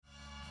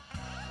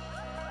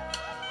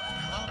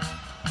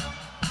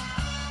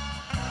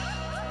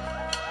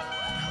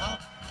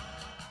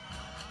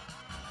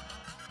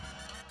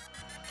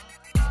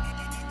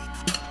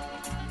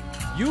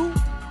You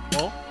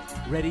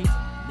already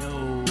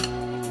know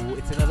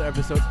it's another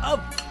episode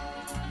of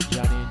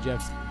Johnny and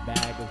Jeff's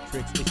Bag of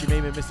Tricks. It's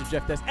your name, Mr.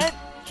 Jeff Tess and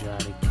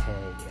Johnny K.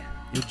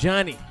 Yo,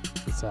 Johnny.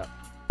 What's up?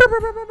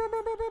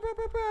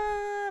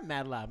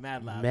 Mad loud.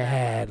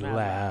 Mad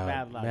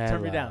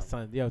Turn me loud. down,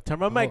 son. Yo, turn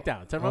my mic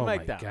down. Turn my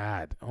mic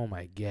down. Oh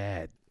my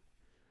God.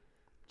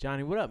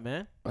 Johnny, what up,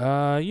 man?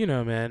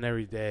 Man,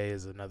 every day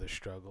is another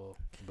struggle,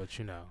 but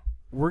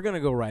We're going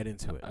to go right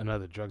into it.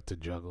 another drug to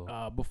juggle.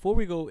 Before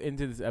we go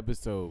into this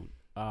episode,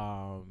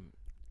 I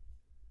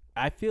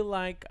feel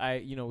like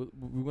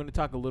we're going to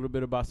talk a little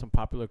bit about some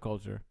popular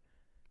culture,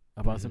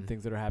 about some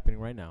things that are happening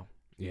right now.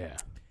 Yeah.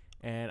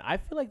 And I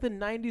feel like the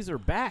 90s are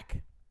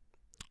back.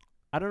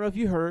 I don't know if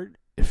you heard.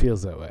 It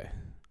feels that way.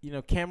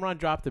 Cameron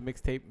dropped a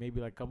mixtape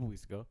maybe like a couple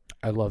weeks ago.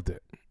 I loved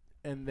it.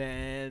 And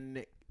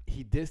then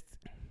he dissed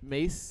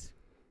Mace.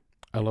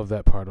 I love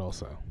that part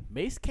also.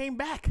 Mace came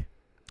back.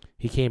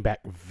 He came back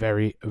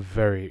very,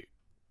 very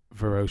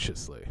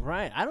ferociously.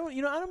 Right.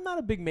 I'm not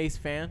a big Mace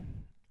fan.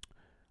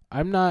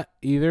 I'm not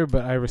either,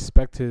 but I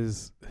respect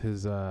his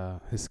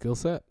skill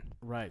set.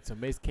 Right. So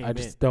Mace came I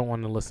just don't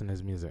want to listen to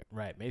his music.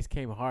 Right. Mace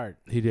came hard.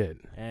 He did.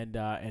 And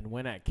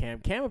went at Cam.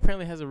 Cam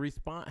apparently has a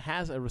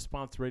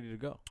response ready to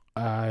go.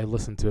 I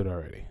listened to it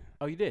already.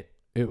 Oh, you did?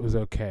 It was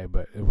okay,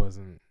 but it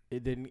wasn't.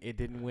 It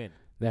didn't win.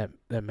 That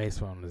Mace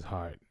one was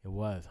hard. It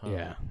was, huh?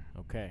 Yeah.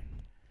 Okay.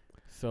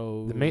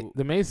 So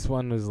The Mace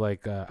one was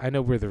like, I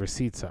know where the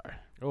receipts are.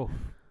 Oh.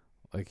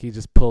 Like he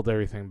just pulled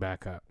everything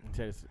back up.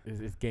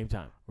 It's game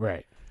time.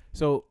 Right.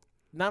 So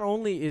not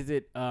only is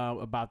it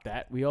about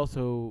that, we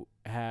also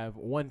have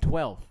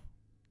 112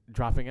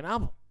 dropping an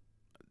album.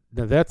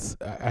 Now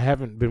I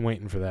haven't been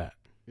waiting for that.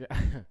 Yeah.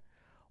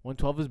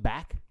 112 is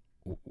back.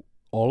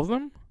 All of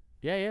them?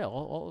 Yeah.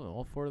 All of them.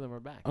 All four of them are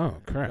back. Oh,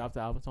 correct. Dropped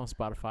the album. It's on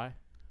Spotify.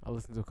 I'll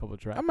listen to a couple of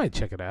tracks. I might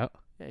check it out.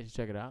 Yeah, you should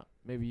check it out.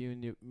 Maybe you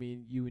and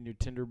your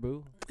Tinder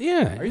boo.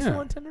 Yeah. Are you still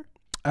on Tinder?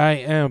 I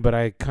am, but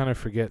I kind of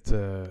forget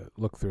to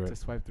look through To it.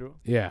 swipe through?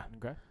 Yeah.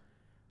 Okay.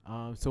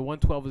 So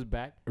 112 is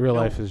back. Real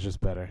life is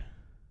just better.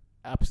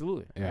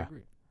 Absolutely. I Yeah.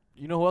 agree.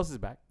 You know who else is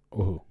back?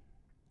 Ooh.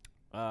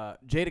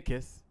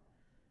 Jadakiss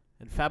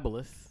and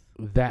Fabulous.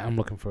 That I'm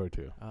looking forward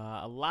to.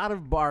 A lot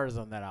of bars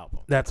on that album.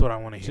 That's what I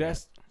want to hear.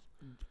 Just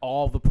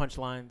all the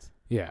punchlines,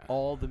 Yeah.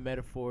 all the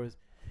metaphors.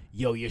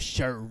 Yo, your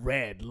shirt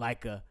red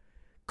like a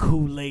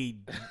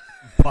Kool-Aid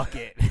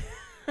bucket.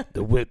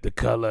 The whip, the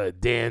color,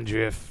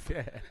 dandruff.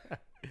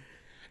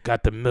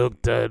 Got the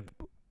milk dud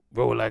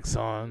Rolex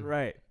on.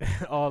 Right.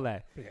 All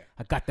that. Yeah.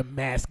 I got the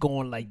mask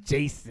on like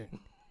Jason.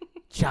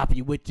 Chop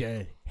you with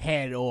your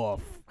head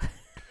off.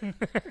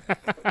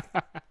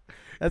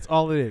 That's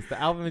all it is. The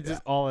album is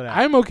just all of that.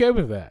 I'm okay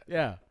with that.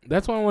 Yeah.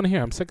 That's what I want to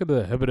hear. I'm sick of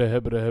the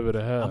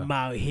hibbida. I'm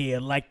out here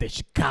like the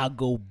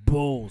Chicago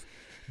Bulls,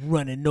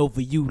 running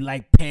over you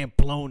like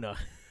Pamplona.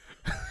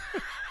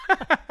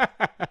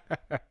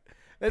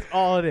 That's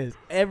all it is.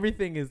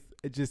 Everything is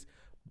just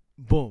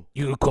boom.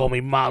 You can call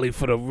me Molly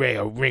for the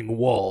rare ring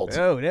walls.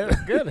 Oh, that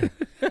was good.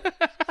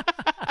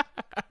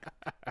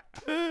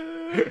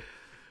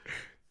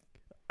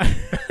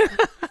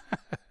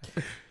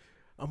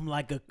 I'm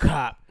like a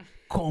cop.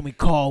 Call me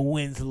Carl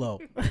Winslow.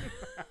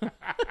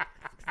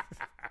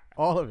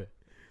 All of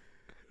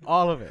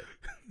it.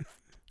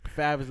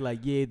 Fab was like,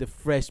 yeah, the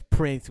Fresh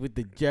Prince with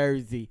the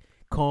jersey.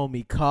 Call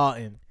me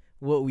Carlton.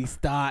 What we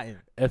starting?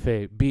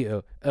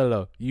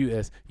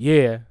 FABLOUS.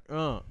 Yeah.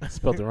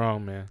 Spelled it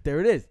wrong, man.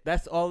 There it is.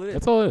 That's all it is.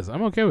 That's all it is.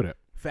 I'm okay with it.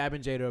 Fab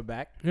and Jada are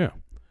back. Yeah.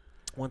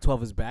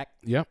 112 is back.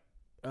 Yep.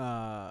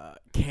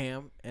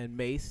 Cam and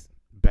Mace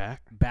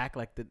Back.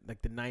 like the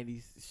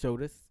 90s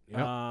showed us.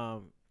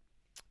 Yep.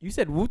 You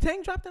said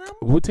Wu-Tang dropped an album?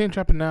 Wu-Tang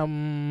dropped an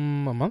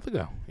album a month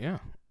ago. Yeah.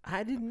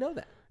 I didn't know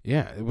that.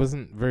 Yeah. It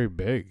wasn't very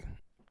big.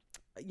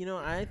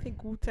 I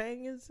think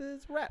Wu-Tang is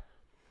rap.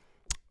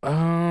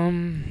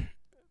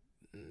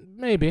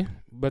 Maybe,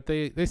 but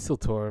they still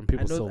tour and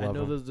people still love I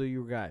know them. those are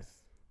your guys.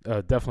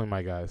 Definitely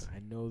my guys. I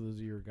know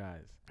those are your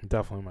guys.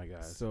 Definitely my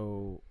guys.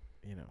 So,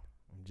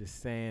 I'm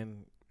just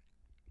saying.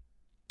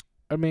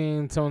 I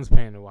mean, someone's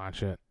paying to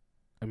watch it.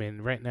 I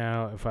mean, right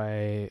now, if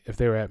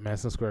they were at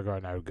Madison Square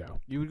Garden, I would go.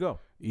 You would go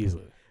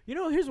Easily.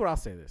 Here's what I'll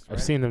say this. Right?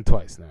 I've seen them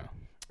twice now.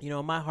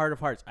 In my heart of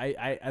hearts,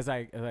 as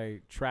I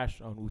trash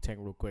on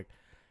Wu-Tang real quick,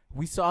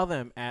 we saw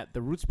them at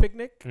the Roots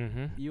Picnic.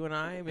 Mm-hmm. You and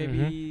I,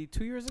 maybe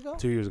 2 years ago.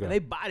 2 years ago. And they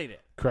bodied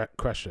it.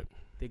 Crushed it.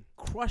 They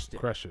crushed it.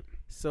 Crushed it.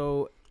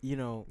 So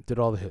Did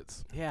all the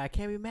hits. yeah, I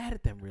can't be mad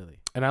at them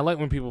really. And I like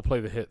when people play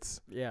the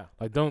hits. Yeah.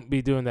 Like, don't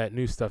be doing that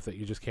new stuff that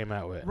you just came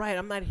out with. Right.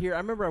 I'm not here. I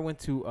remember I went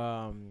to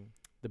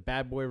the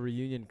Bad Boy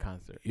reunion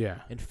concert. Yeah.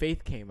 And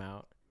Faith came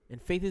out.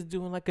 And Faith is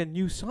doing like a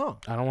new song.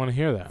 I don't want to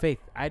hear that. Faith,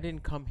 I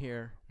didn't come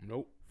here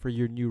Nope. for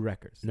your new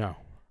records. No.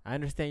 I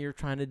understand you're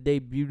trying to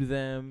debut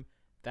them.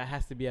 That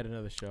has to be at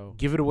another show.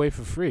 Give it away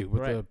for free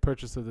with Right. the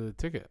purchase of the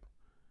ticket.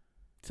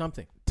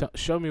 Something.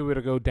 Show me where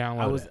to go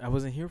download it. I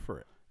wasn't here for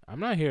it. I'm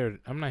not here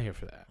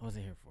for that. I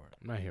wasn't here for it.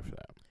 I'm not here for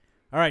that.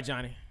 All right,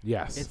 Johnny.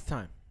 Yes. It's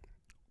time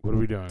What are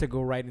we doing? to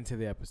go right into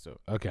the episode.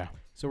 Okay.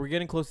 So we're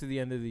getting close to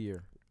the end of the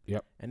year.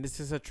 Yep. And this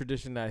is a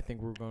tradition that I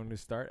think we're going to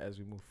start as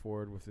we move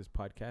forward with this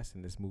podcast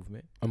and this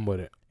movement. I'm with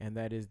it. And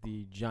that is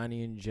the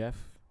Johnny and Jeff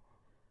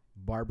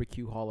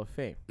Barbecue Hall of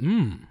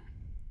Fame.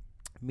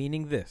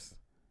 Meaning this.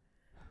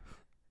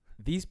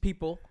 These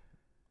people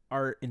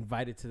are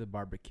invited to the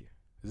barbecue.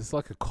 Is this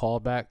like a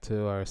callback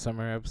to our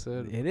summer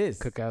episode? It is.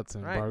 Cookouts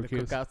and right,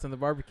 barbecues? the cookouts and the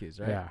barbecues,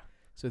 right? Yeah.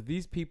 So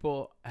these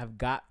people have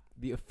got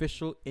the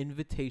official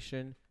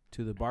invitation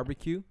to the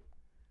barbecue,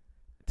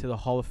 to the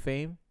Hall of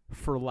Fame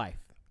for life.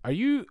 Are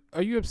you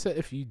upset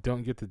if you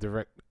don't get the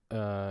direct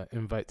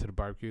invite to the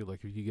barbecue?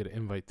 Like if you get an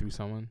invite through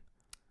someone?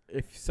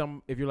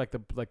 If you're like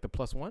the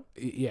plus one?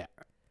 Yeah.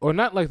 Or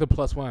not like the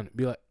plus one.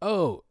 Be like,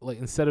 oh, like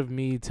instead of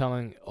me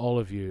telling all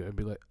of you, I'd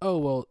be like, oh,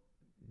 well,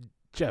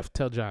 Jeff,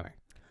 tell Johnny.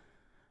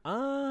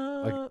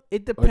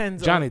 It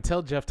depends. Johnny,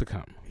 tell Jeff to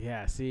come.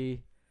 Yeah,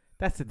 see,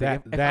 that's the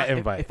thing. That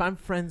invite. If I'm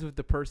friends with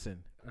the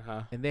person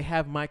and they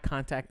have my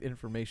contact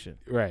information,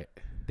 right,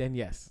 then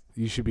yes,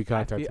 you should be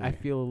contacting me. I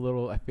feel a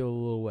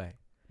little way.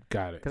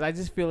 Got it. Because I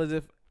just feel as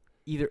if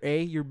either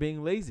A, you're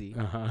being lazy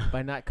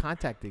by not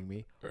contacting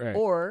me, right,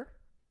 or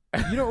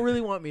you don't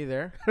really want me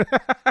there,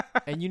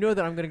 and you know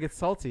that I'm gonna get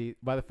salty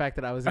by the fact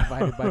that I was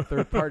invited by a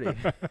third party.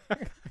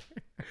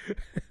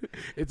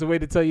 It's a way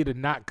to tell you to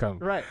not come.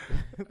 Right.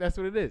 That's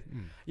what it is.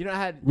 You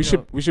know, we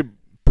should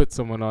put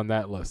someone on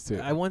that list too.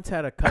 I once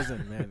had a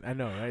cousin, man. I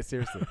know, right?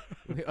 Seriously.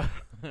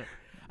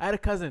 I had a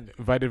cousin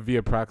invited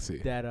via proxy.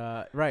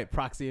 That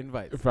proxy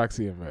invites.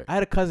 Proxy invite. I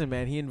had a cousin,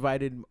 man. He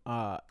invited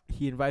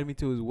me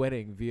to his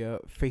wedding via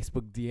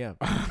Facebook DM.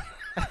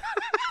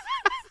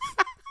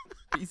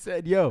 He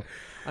said, "Yo,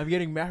 I'm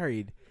getting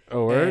married."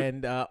 Oh, word?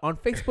 And on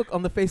Facebook,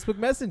 on the Facebook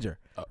Messenger,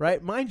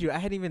 right? Mind you, I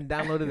hadn't even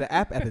downloaded the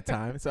app at the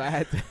time, so I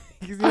had to.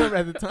 Because you remember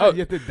at the time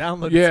you had to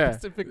download it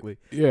specifically.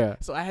 Yeah.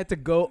 So I had to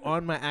go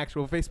on my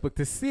actual Facebook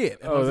to see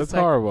it. And that's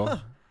horrible. Huh,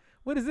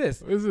 what is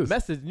this? What is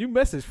this? New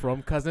message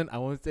from cousin. I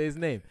won't say his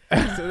name.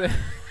 So then,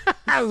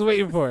 I was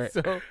waiting for it.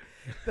 So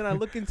then I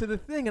look into the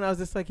thing, and I was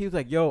just like, he was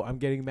like, "Yo, I'm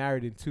getting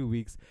married in 2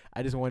 weeks.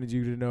 I just wanted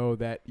you to know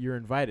that you're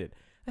invited."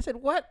 I said,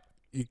 "What?"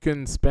 You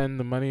couldn't spend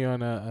the money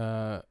on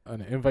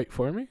an invite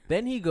for me?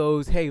 Then he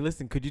goes, "Hey,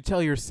 listen, could you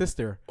tell your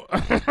sister?"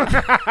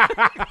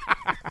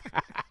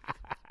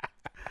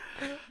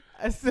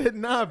 I said,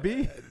 "Nah,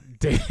 B."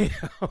 Damn.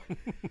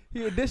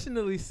 He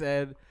additionally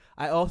said,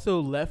 "I also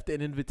left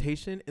an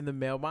invitation in the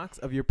mailbox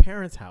of your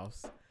parents'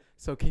 house.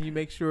 So can you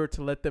make sure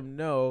to let them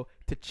know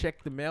to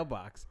check the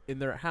mailbox in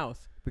their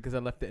house because I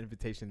left the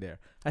invitation there."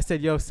 I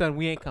said, "Yo, son,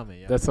 we ain't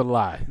coming." Yo. That's a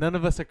lie. None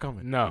of us are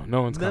coming. No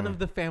one's coming. None of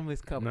the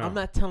family's coming. No. I'm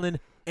not telling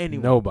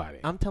anyone. Nobody.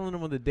 I'm telling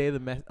them on the day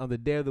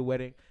of the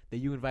wedding that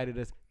you invited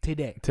us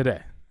today.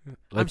 Today.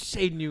 I'm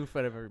shading you in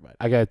front of everybody.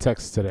 I got a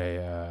text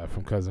today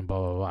from cousin blah,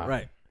 blah, blah.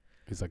 Right.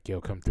 He's like,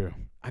 "Yo, come through."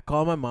 I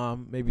called my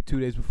mom maybe 2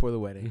 days before the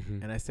wedding,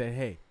 and I said,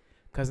 "Hey,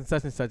 cousin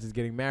such and such is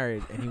getting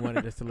married, and he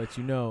wanted us to let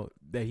you know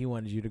that he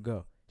wanted you to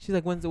go." She's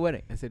like, "When's the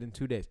wedding?" I said, "In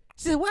 2 days."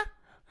 She said, "What?"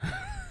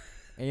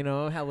 And,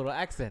 had a little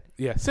accent.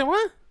 Yeah. Say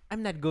what?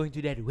 "I'm not going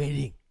to that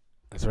wedding."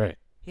 That's right.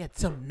 He had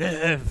some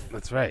nerve.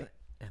 That's right.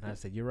 And I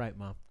said, "You're right,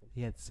 Mom.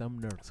 He had some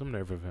nerve." Some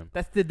nerve of him.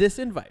 That's the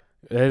disinvite.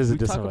 That is a disinvite.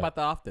 We talk disinvite. about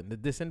that often. The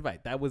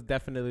disinvite. That was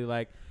definitely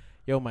like,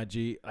 "Yo, my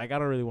G, like I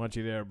don't really want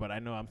you there, but I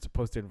know I'm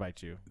supposed to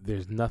invite you."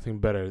 There's nothing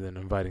better than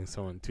inviting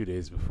someone 2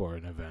 days before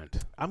an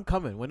event. I'm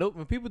coming. When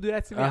people do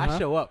that to me, I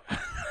show up.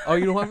 "Oh,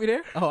 you don't want me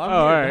there?" "Oh, I'm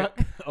here."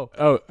 All right.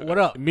 Oh, what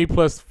up? Me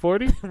plus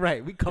 40?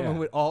 Right. We coming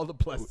with all the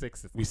plus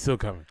sixes. We still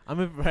coming.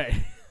 Right.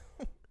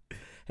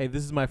 "Hey,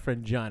 this is my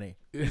friend Johnny.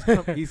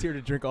 He's here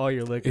to drink all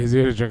your liquor." He's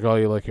here to drink all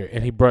your liquor.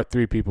 And he brought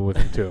 3 people with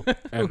him, too.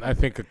 And I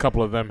think a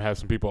couple of them have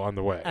some people on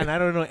the way. And I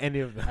don't know any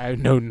of them. I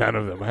know none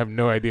of them. I have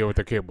no idea what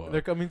they're capable of.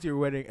 They're coming to your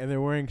wedding, and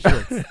they're wearing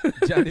shorts.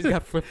 Johnny's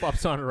got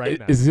flip-flops on right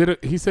now.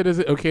 He said, is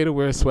it okay to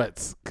wear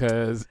sweats?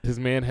 Because his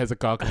man has a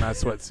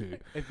Kalkanat sweatsuit.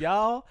 If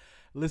y'all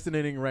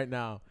listening in right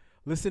now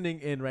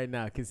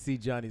can see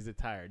Johnny's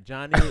attire.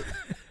 Johnny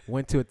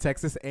went to a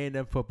Texas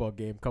A&M football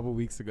game a couple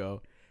weeks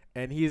ago,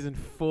 and he is in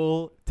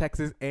full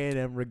Texas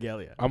A&M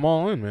regalia. I'm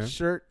all in, man.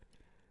 Shirt,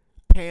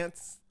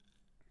 pants,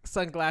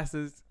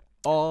 sunglasses,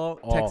 all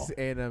Texas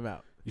A&M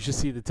out. You should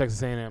see the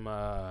Texas A&M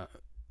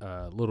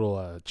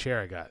little chair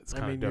I got. It's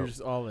kind of dope. You're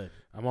just all in.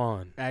 I'm all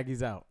in.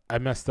 Aggies out. I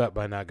messed up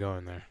by not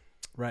going there.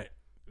 Right.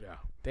 Yeah.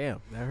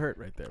 Damn, that hurt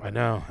right there. I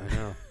know.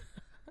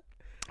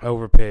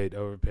 Overpaid.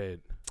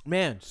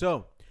 Man,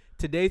 so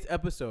today's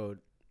episode,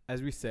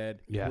 as we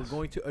said, we're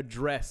going to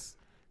address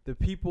the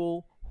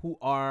people who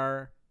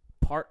are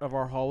part of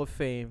our Hall of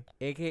Fame,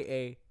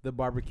 a.k.a. the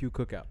Barbecue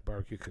Cookout.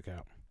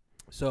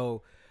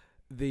 So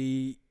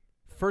the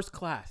first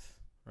class,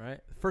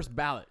 right? First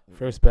ballot,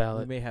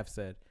 we may have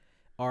said,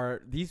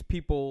 are these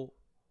people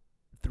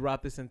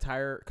throughout this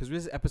entire, because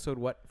this is episode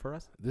what for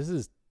us? This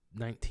is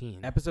 19.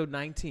 Episode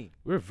 19.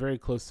 We're very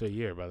close to a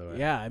year, by the way.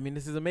 Yeah, I mean,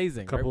 this is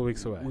amazing. A couple of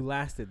weeks away. We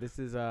lasted. This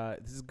is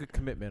good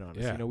commitment on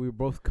us. Yeah. We were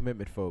both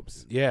commitment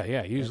phobes.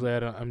 Yeah. Usually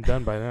I'm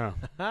done by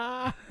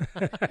now.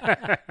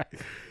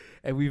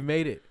 And we've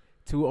made it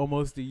to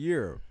almost a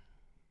year.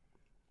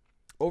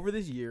 over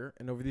this year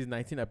and over these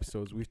 19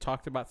 episodes, we've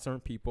talked about certain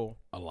people.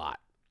 A lot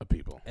of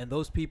people. And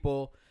those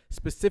people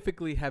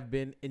specifically have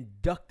been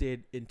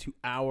inducted into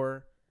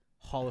our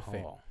Hall of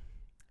Fame,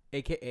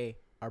 a.k.a.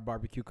 our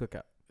barbecue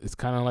cookout. It's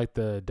kind of like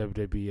the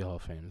WWE Hall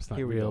of Fame. It's not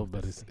real,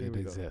 but it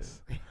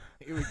exists.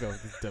 Here we go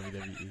with this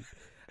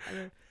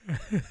WWE.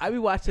 I be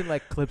watching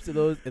like clips of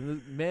those,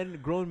 and the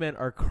grown men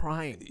are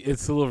crying.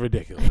 It's a little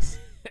ridiculous.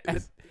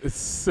 It's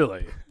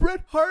silly.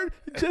 Bret Hart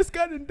just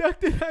got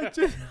inducted.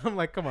 I'm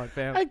like, come on,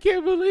 fam. I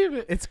can't believe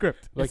it. It's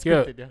scripted. Like, it's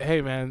scripted, yo,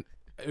 hey, man,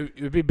 it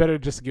would be better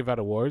just to give out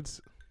awards.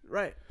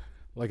 Right.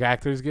 Like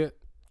actors get.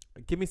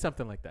 Give me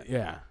something like that.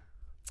 Yeah.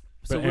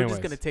 So we're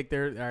just going to take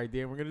their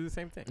idea and we're going to do the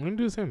same thing. We're going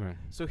to do the same thing.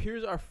 So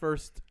here's our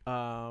first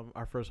Hall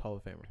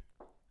of Famer.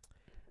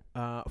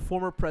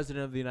 Former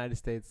President of the United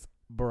States,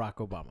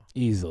 Barack Obama.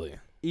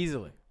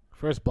 Easily.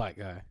 First black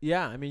guy.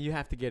 Yeah, I mean, you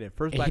have to get in.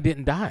 First and black. He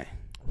didn't die.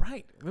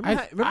 Right.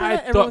 I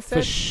thought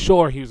for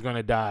sure he was going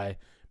to die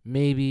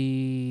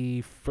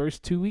maybe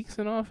first 2 weeks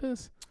in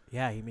office.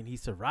 Yeah, I mean, he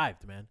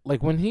survived, man.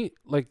 Like when you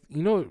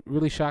know what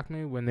really shocked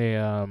me when they,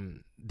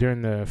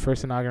 during the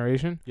first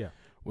inauguration? Yeah.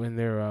 When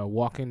they're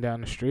walking down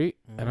the street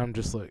and I'm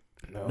just like,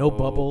 no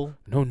bubble.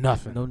 No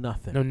nothing. No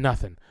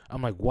nothing.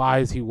 I'm like, why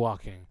is he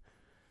walking?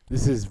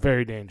 This is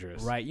very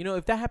dangerous. Right. You know,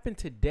 if that happened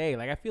today,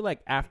 like I feel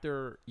like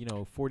after,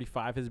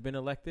 45 has been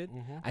elected,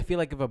 I feel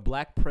like if a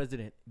black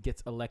president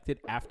gets elected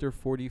after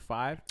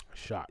 45,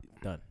 shot.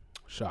 Done.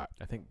 Shot.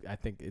 I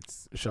think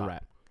it's shot. A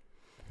wrap.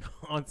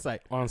 On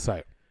site.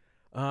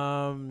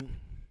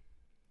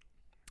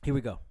 Here we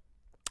go.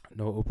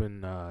 No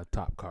open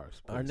top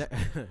cars.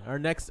 Our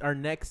next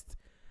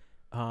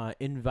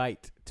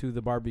invite to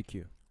the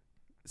barbecue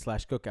 /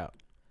 cookout.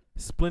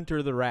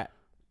 Splinter the Rat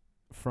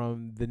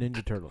from the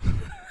Ninja Turtles.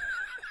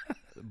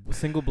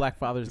 Single black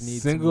fathers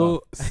need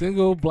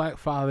single black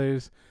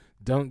fathers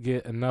don't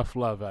get enough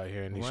love out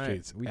here in these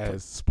streets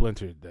as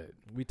Splinter did.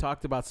 We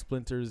talked about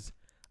Splinter's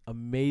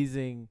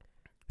amazing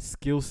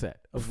skill set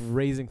of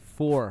raising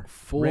four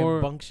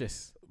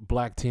rambunctious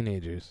black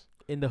teenagers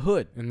in the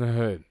hood,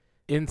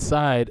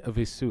 inside of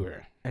a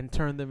sewer, and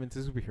turn them into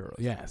superheroes.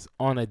 Yes,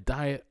 on a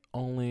diet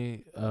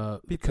only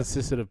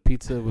consisted of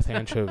pizza with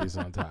anchovies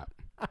on top.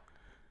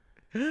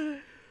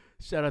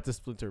 Shout out to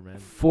Splinter, man.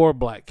 4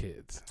 black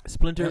kids.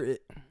 Splinter.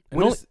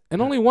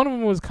 Only one of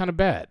them was kind of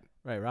bad.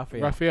 Right,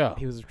 Raphael.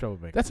 He was a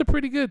troublemaker. That's a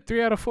pretty good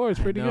 3 out of 4. It's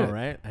pretty good.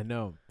 Right? I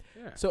know.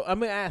 Yeah. So I'm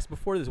going to ask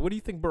before this, what do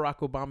you think Barack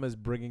Obama is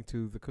bringing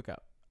to the cookout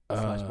 /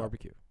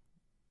 barbecue?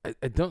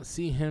 I don't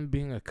see him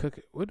being a cook.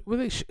 What were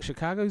they?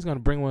 Chicago? He's going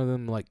to bring one of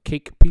them like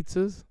cake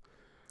pizzas.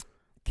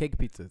 Cake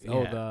pizzas. Yeah.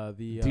 Oh,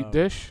 the deep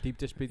dish? Deep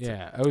dish pizza.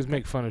 Yeah, I always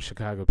make fun of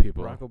Chicago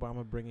people. Barack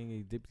Obama bringing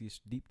a deep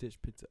dish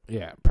pizza.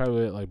 Yeah,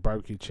 probably like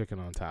barbecue chicken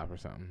on top or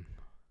something.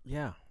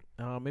 Yeah.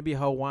 Maybe a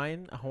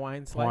Hawaiian slice.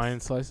 Hawaiian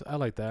slice. I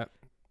like that.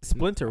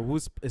 Splinter.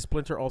 Is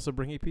Splinter also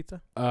bringing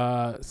pizza?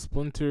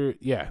 Splinter,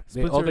 yeah.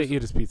 All they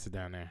eat is pizza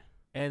down there.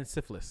 And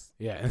syphilis.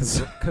 Yeah.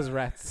 Because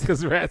rats.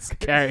 Because rats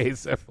carry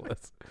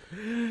syphilis.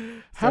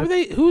 How are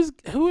they? Who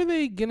are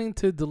they getting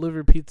to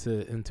deliver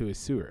pizza into a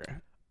sewer?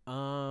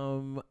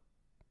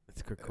 That's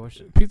a good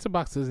question. Pizza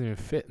box doesn't even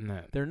fit in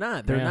that. They're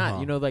not.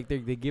 You know, like they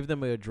give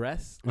them an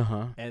address.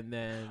 And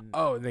then.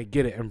 Oh, and they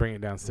get it and bring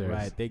it downstairs.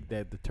 Right.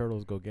 The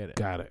turtles go get it.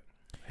 Got it.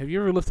 Have you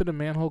ever lifted a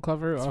manhole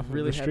cover off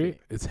really of the street? Heavy.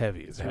 It's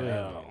heavy. It's really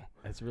heavy.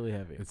 It's really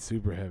heavy. It's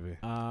super heavy.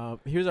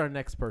 Here's our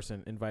next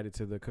person invited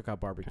to the cookout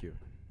barbecue.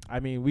 I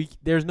mean,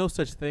 there's no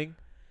such thing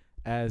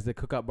as the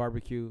cookout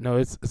barbecue. No,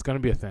 it's gonna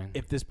be a thing.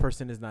 If this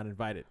person is not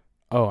invited.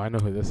 Oh, I know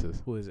who this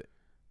is. Who is it?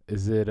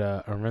 Is it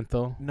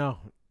Arenthal? No,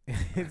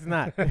 it's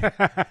not.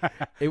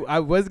 I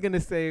was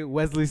gonna say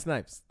Wesley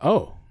Snipes.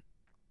 Oh,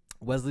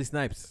 Wesley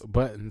Snipes.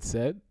 But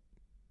instead.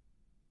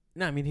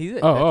 No, I mean he's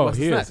it.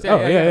 He is.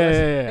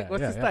 Yeah.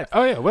 Wesley Snipes.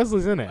 Oh yeah,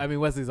 Wesley's in it. I mean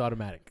Wesley's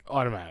automatic.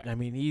 I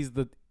mean he's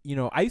the.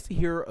 I used to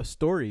hear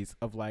stories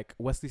of like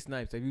Wesley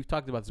Snipes. Like, we've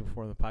talked about this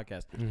before on the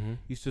podcast.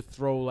 Used to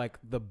throw like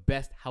the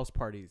best house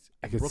parties.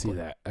 I could see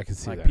that.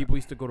 Like people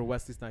used to go to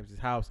Wesley Snipes'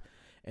 house,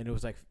 and it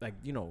was like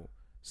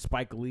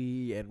Spike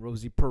Lee and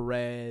Rosie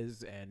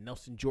Perez and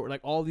Nelson George,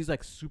 like all these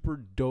like super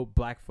dope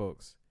black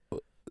folks.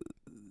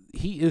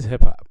 He is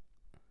hip hop.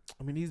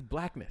 I mean, he's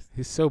blackness.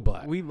 He's so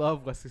black. We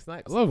love Wesley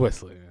Snipes. I love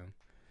Wesley, man.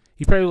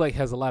 He probably like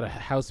has a lot of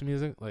house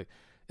music. Like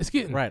it's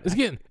getting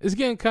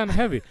kind of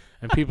heavy,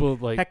 and people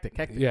like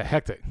hectic. Yeah,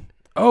 hectic.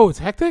 Oh, it's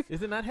hectic.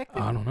 Is it not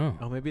hectic? I don't know.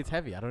 Oh, maybe it's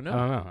heavy. I don't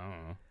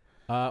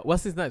know.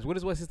 Wesley Snipes. What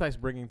is Wesley Snipes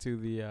bringing to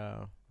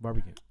the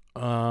barbecue?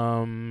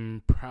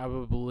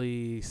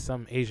 Probably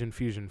some Asian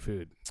fusion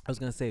food. I was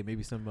gonna say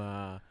maybe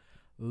some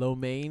lo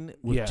mein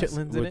with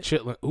chitlins in it.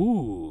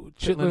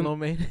 Chitlin lo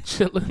mein.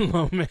 Chitlin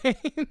lo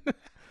mein.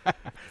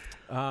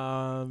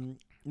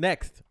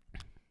 Next,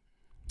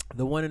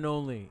 the one and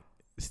only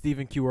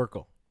Stephen Q.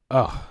 Urkel.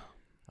 Oh,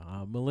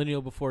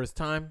 millennial before his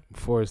time.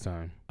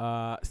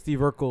 Steve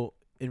Urkel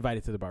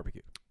invited to the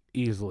barbecue.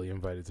 Easily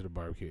invited to the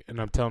barbecue, and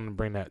I'm telling him to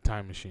bring that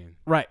time machine.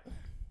 Right.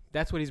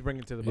 That's what he's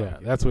bringing to the barbecue.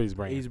 Yeah, that's what he's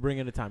bringing. He's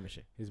bringing a time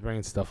machine. He's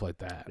bringing stuff like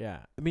that. Yeah.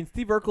 I mean,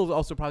 Steve Urkel's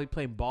also probably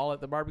playing ball at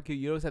the barbecue.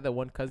 You always had that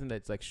one cousin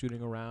that's like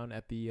shooting around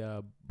at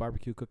the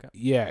barbecue cookout.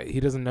 Yeah, he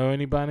doesn't know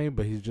anybody,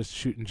 but he's just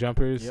shooting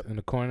jumpers in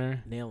the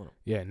corner. Nailing them.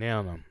 Yeah,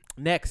 nailing them.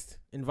 Next,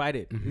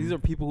 invited. Mm-hmm. These are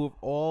people who have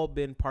all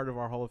been part of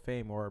our Hall of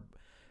Fame. Or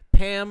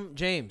Pamela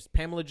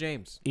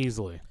James.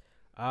 Easily.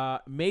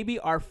 Maybe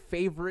our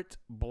favorite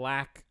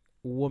black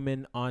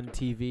woman on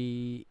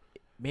TV,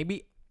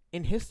 maybe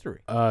in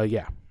history.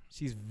 Yeah.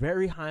 She's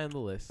very high on the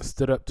list.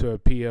 Stood up to a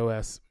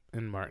POS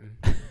in Martin.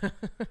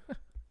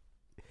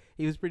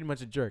 He was pretty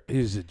much a jerk. He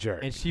was a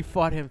jerk. And she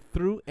fought him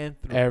through and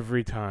through.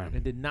 Every time.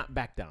 And did not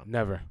back down.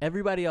 Never.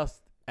 Everybody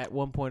else at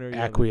one point or the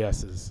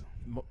acquiesces.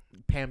 other.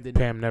 Pam did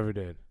Pam never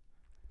did.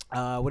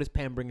 What is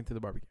Pam bringing to the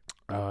barbecue?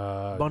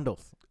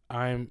 Bundles.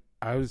 I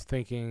was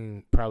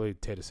thinking probably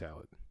tater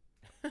salad.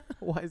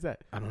 Why is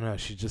that? I don't know.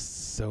 She's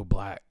just so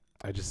black.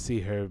 I just see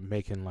her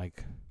making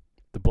like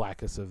the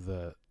blackest of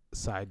the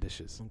side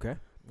dishes. Okay.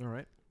 All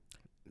right.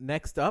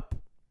 Next up,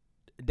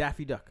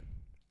 Daffy Duck.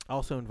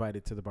 Also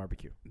invited to the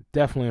barbecue.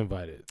 Definitely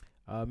invited.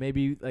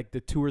 Maybe like the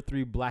 2 or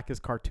 3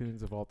 blackest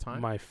cartoons of all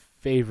time. My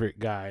favorite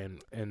guy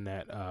in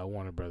that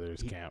Warner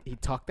Brothers camp. He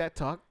talked that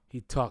talk. He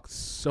talked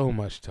so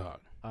much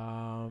talk.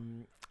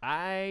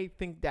 I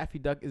think Daffy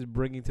Duck is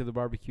bringing to the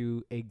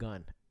barbecue a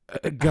gun.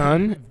 A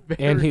gun?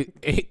 And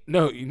he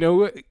no, you know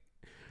what?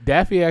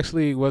 Daffy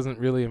actually wasn't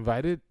really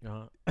invited.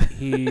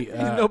 He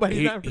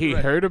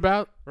heard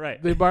about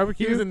the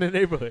barbecue. He was in the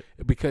neighborhood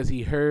because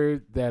he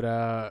heard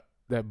that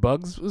that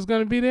Bugs was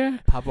gonna be there.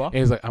 Pop off. And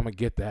he's like, I'm gonna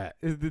get that.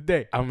 It's the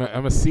day. I'm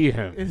gonna see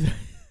him.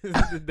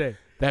 It's the day.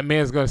 That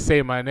man's gonna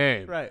say my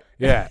name. Right.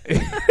 Yeah.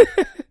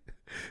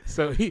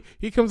 So he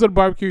comes to the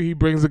barbecue. He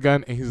brings a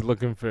gun and he's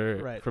looking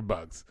for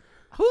Bugs.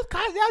 Who's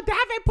calling? Yo,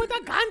 Daffy, put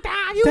the gun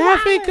down. You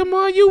Daffy, wildin'. come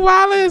on, you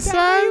wildin',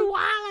 son. You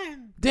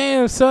wildin'.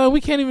 Damn, son,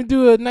 we can't even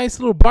do a nice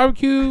little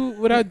barbecue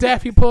without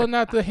Daffy pulling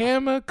out the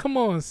hammer. Come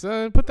on,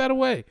 son, put that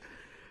away.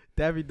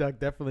 Daffy Duck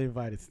definitely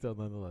invited still,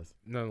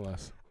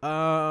 nonetheless.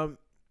 Colin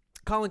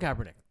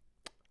Kaepernick.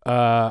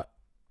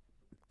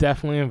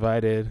 Definitely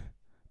invited.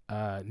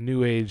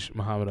 New age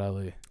Muhammad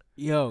Ali.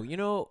 Yo, you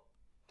know,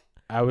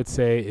 I would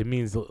say it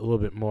means a little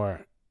bit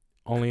more,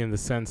 only in the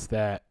sense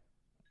that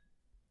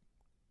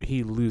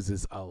he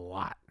loses a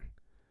lot.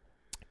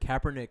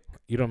 Kaepernick.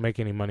 You don't make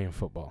any money in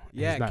football.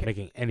 Yeah, he's not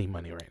making any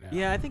money right now.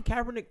 Yeah, I think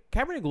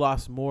Kaepernick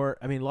lost more.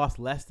 I mean, lost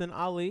less than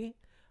Ali,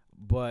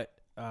 but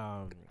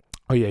oh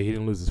yeah, he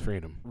didn't lose his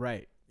freedom.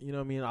 Right. You know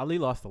what I mean? Ali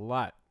lost a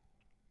lot.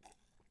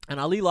 And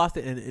Ali lost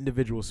it in an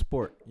individual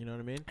sport, you know what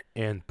I mean?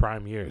 And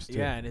prime years too.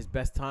 Yeah, in his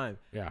best time.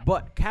 Yeah.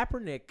 But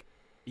Kaepernick,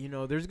 you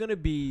know, there's going to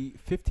be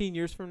 15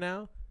 years from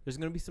now, there's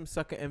going to be some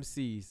sucker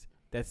MCs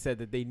that said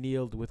that they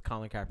kneeled with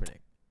Colin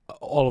Kaepernick.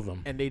 All of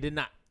them. And they did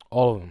not.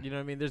 All of them. You know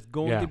what I mean? There's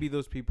going to be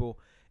those people.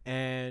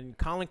 And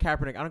Colin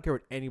Kaepernick, I don't care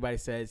what anybody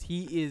says,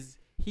 he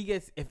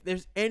gets, if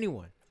there's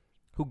anyone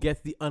who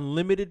gets the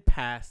unlimited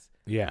pass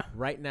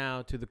right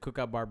now to the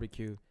Cookout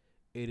Barbecue,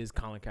 it is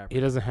Colin Kaepernick. He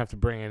doesn't have to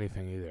bring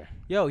anything either.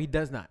 Yo, he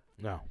does not.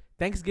 No.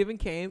 Thanksgiving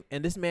came,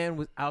 and this man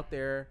was out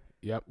there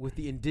with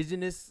the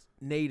indigenous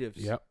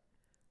natives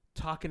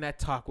talking that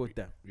talk with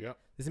them. Yep.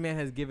 This man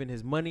has given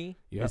his money,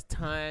 his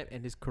time,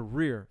 and his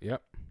career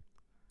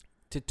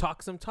to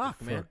talk some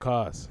talk, man. For a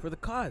cause. For the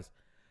cause.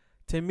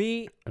 To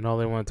me. And all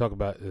they want to talk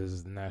about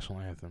is the national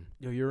anthem.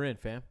 Yo, you're in,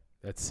 fam.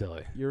 That's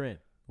silly. You're in.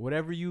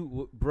 Whatever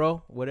you are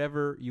bring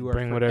whatever you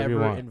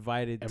want.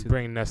 Invited and to.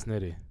 Bring Ness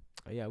Nitty.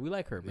 Yeah, we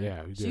like her, man.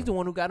 Yeah, we do. She's the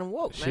one who got him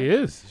woke, man. She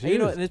is. You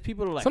know, and there's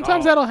people who are like,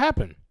 sometimes that'll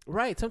happen.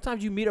 Right.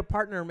 Sometimes you meet a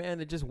partner, man,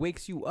 that just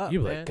wakes you up.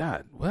 You're man. like,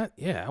 God, what?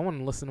 Yeah, I want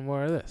to listen to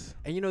more of this.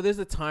 And you know, there's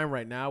a time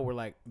right now where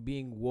like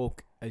being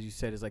woke, as you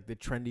said, is like the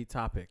trendy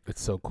topic.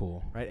 It's so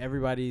cool. Right?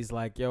 Everybody's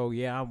like, yo,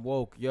 yeah, I'm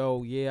woke.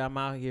 Yo, yeah, I'm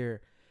out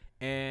here.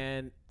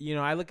 And, you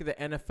know, I look at the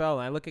NFL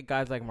and I look at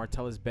guys like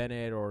Martellus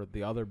Bennett or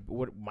the other,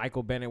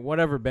 Michael Bennett,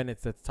 whatever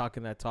Bennett's that's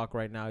talking that talk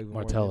right now. Even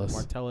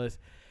Martellus.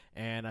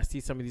 And I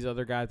see some of these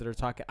other guys that are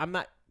talking. I'm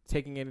not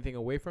taking anything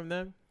away from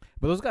them,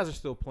 but those guys are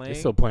still playing. They're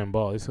still playing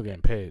ball. They're still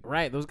getting paid.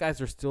 Right. Those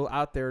guys are still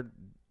out there,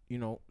 you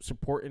know,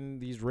 supporting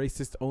these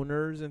racist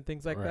owners and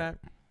things like that.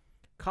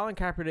 Colin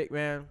Kaepernick,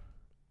 man,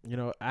 you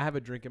know, I have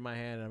a drink in my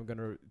hand and I'm going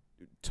to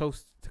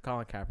toast to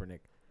Colin Kaepernick.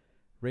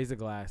 Raise a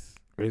glass.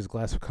 Raise a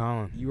glass for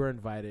Colin. You are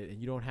invited,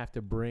 and you don't have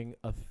to bring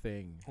a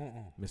thing,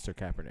 Mr.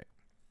 Kaepernick.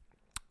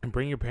 And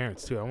bring your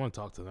parents, too. I want to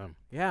talk to them.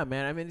 Yeah,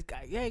 man. I mean,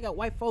 he got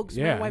white folks.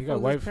 Yeah, white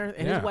folks. His parents,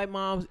 and his white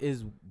moms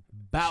is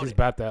about She's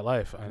about that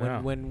life. I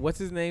know. When what's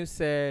his name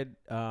said,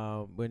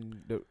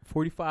 when the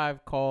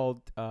 45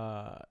 called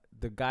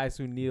the guys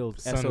who kneeled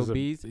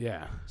SOBs,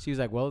 she was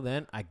like, well,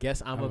 then, I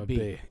guess I'm a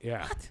B.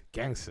 Yeah. What?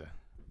 Gangster.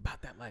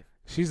 About that life.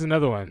 She's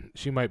another one.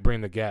 She might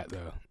bring the gat,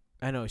 though.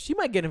 I know. She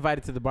might get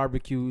invited to the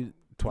barbecue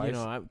twice. You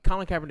know,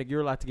 Colin Kaepernick,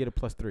 you're allowed to get a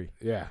 +3.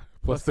 Yeah.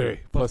 Plus three.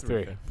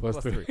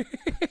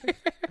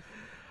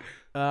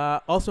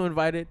 Also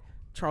invited,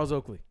 Charles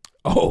Oakley.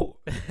 Oh.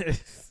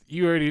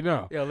 You already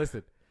know. Yo,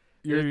 listen.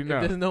 You already know.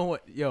 There's no one.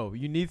 Yo,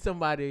 you need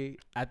somebody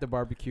at the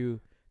barbecue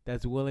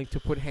that's willing to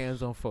put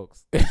hands on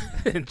folks.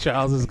 And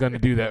Charles is going to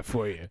do that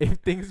for you. If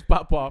things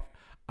pop off,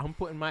 I'm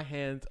putting my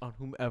hands on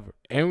whomever.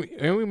 And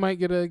we might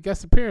get a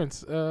guest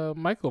appearance.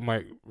 Michael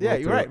might. Yeah,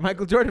 you're right.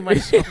 Michael Jordan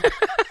might show.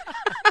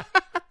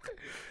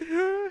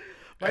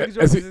 Michael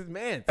Jordan is his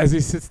man. As he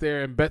sits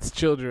there and bets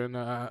children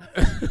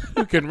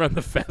who can run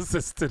the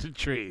fastest to the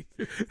tree.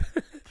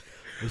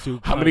 Who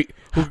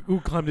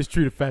climbed this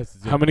tree the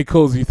fastest? How many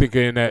coals do you think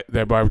are in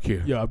that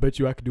barbecue? Yeah, I bet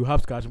you I could do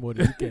hopscotch more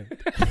than you can.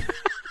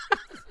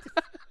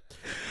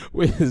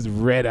 With his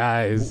red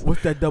eyes.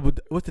 What's the double?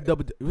 What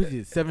is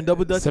it? 7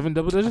 double dutch? 7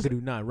 double dutches? I could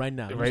do 9 right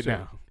now. Right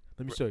now.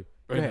 Let me show you.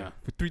 Right now.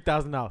 For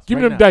 $3,000. Give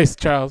me them dice,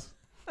 Charles.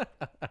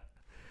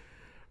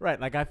 Right,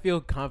 like I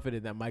feel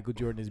confident that Michael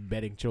Jordan is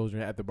betting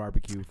children at the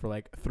barbecue for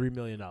like $3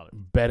 million.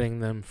 Betting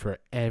them for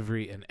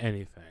every and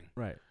anything.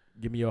 Right.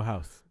 Give me your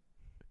house.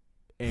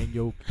 And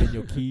your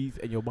keys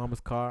and your mama's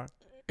car.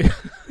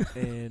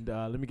 And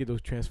let me get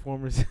those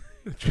Transformers.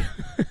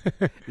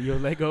 Your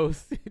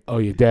Legos. Oh,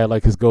 your dad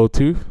like his gold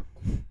tooth?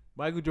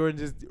 Michael Jordan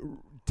just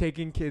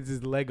taking kids'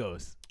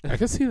 Legos. I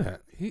can see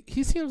that.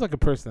 He seems like a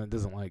person that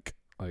doesn't like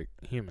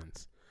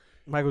humans.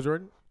 Michael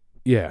Jordan?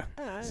 Yeah.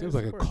 Seems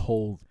like a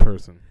cold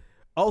person.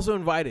 Also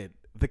invited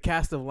the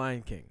cast of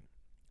Lion King.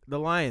 The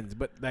lions,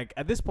 but like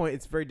at this point,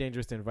 it's very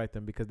dangerous to invite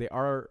them because they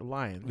are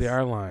lions. They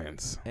are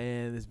lions.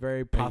 And it's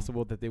very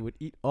possible that they would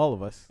eat all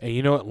of us. And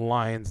you know what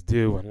lions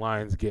do when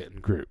lions get in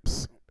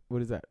groups?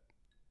 What is that?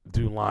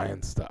 Do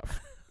lion stuff.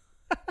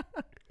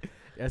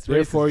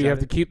 Therefore, you have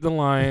to keep the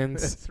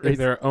lions in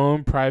their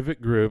own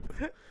private group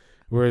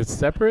where it's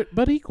separate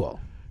but equal.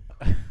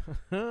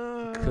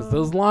 Because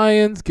those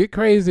lions get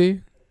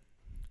crazy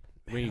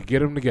when you get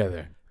them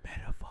together.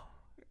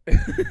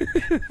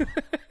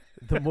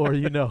 The more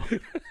you know.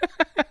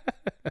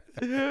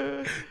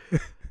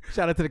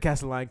 Shout out to the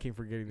cast of Lion King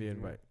for getting the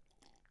invite.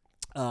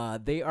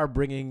 They are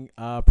bringing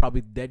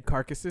probably dead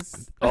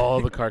carcasses.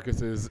 All the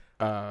carcasses.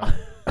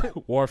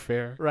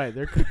 Warfare. Right.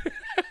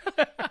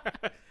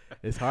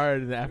 It's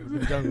hard in the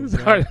African jungles.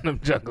 It's hard in them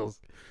jungles.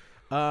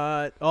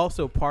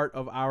 Also part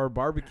of our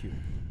barbecue.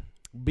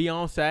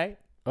 Beyonce.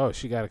 Oh,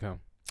 she got to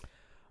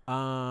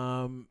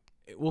come.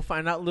 We'll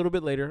find out a little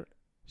bit later.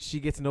 She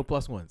gets no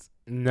plus ones.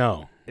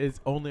 No. It's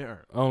only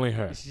her. Only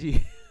her.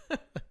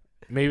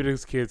 Maybe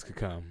those kids could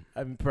come.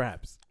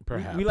 Perhaps.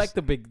 We like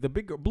the big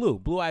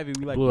Blue Ivy.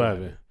 We like Blue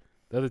Ivy.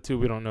 The other two,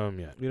 we don't know them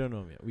yet. We don't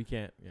know them yet. We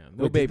can't. Yeah.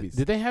 No babies.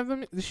 Did they have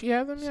them? Did she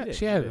have them yet?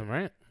 She had them,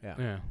 right?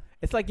 Yeah.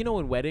 It's like,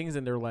 in weddings,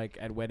 and they're like,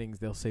 at weddings,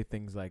 they'll say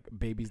things like,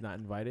 babies not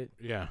invited.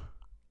 Yeah.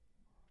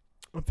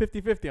 I'm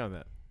 50-50 on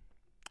that.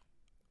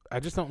 I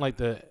just don't like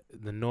the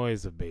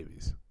noise of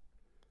babies.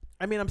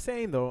 I mean, I'm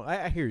saying, though,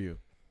 I hear you.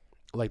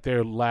 Like,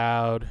 they're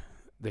loud.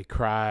 They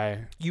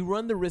cry. You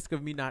run the risk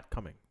of me not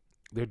coming.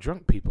 They're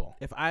drunk people.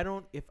 If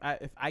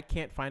I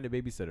can't find a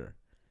babysitter.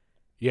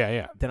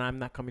 Yeah. Then I'm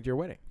not coming to your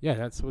wedding. Yeah,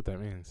 that's what that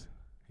means.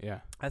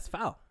 Yeah. That's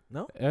foul.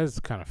 No? That's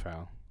kind of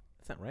foul.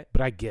 That's not right.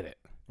 But I get it.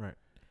 Right.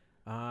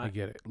 I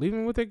get it. Leave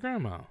them with their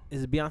grandma.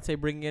 Is Beyonce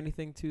bringing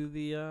anything to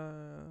the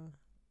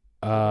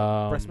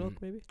breast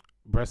milk, maybe?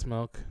 Breast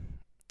milk.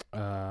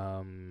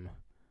 A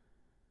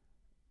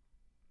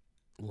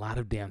lot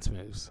of dance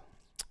moves.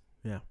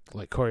 Yeah.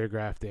 Like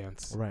choreographed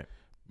dance. Right.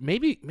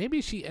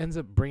 Maybe she ends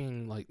up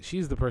bringing, like,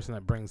 she's the person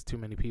that brings too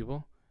many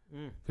people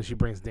because she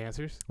brings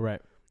dancers. Right.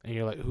 And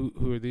you're like,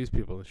 who are these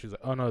people? And she's like,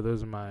 oh, no,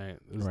 those are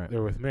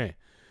they're with me.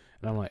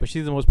 And I'm like. But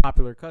she's the most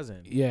popular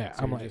cousin. Yeah.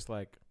 So I'm just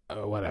like.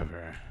 Oh,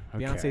 whatever.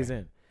 Okay. Beyonce's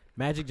in.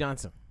 Magic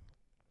Johnson.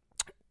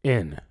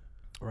 In.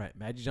 Right.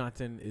 Magic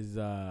Johnson is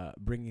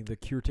bringing the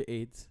cure to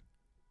AIDS.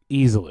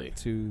 Easily.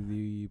 To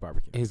the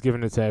barbecue. He's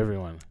giving it to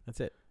everyone.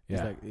 That's it. Yeah.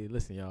 He's like, hey,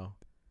 listen, y'all.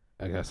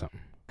 I got something.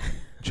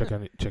 check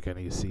on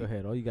your seat. Go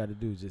ahead. All you got to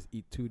do is just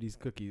eat 2 of these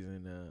cookies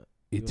and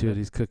eat 2 of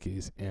these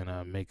cookies and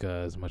make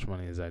as much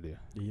money as I do.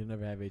 You'll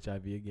never have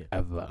HIV again.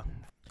 Ever.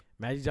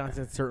 Magic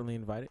Johnson certainly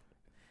invited.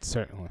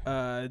 Certainly.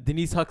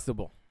 Denise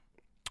Huxtable.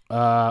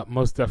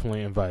 Most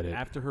definitely invited.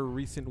 After her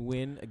recent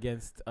win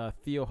against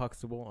Theo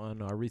Huxtable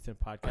on our recent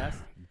podcast.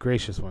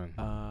 Gracious win.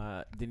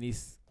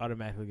 Denise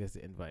automatically gets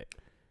the invite.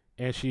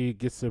 And she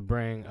gets to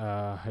bring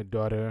her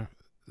daughter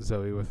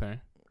Zoe with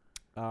her.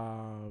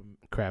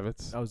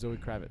 Kravitz. Oh, Zoe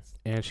Kravitz.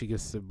 And she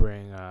gets to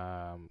bring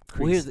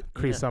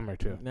Cree Summer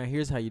too. Now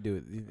here's how you do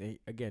it.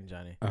 Again,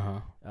 Johnny.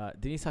 Uh-huh.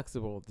 Denise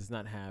Huxtable does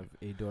not have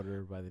a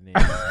daughter by the name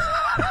of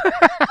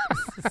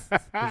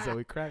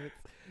Zoe Kravitz,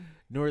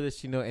 nor does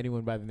she know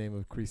anyone by the name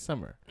of Cree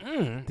Summer.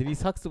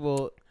 Denise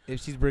Huxtable,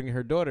 if she's bringing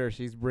her daughter,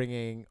 she's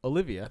bringing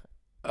Olivia.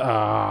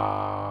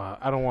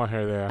 I don't want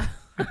her there.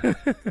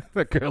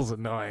 That girl's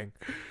annoying.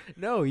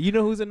 No, you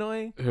know who's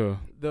annoying? Who?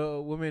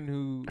 The woman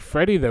who...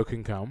 Freddie, though,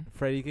 can come.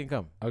 Freddie can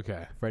come.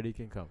 Okay. Freddie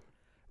can come.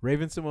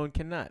 Raven Simone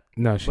cannot.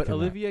 No, she cannot. But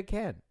Olivia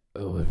can.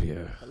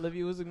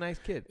 Olivia was a nice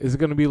kid. Is it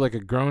going to be like a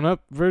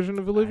grown-up version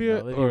of Olivia?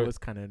 Olivia was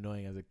kind of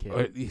annoying as a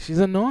kid. She's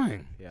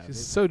annoying. Yeah,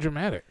 she's so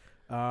dramatic.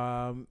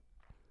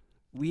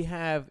 We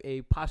have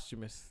a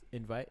posthumous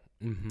invite.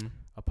 Mm-hmm.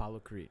 Apollo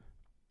Creed.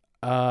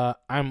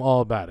 I'm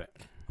all about it.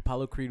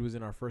 Apollo Creed was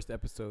in our first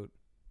episode.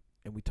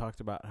 and we talked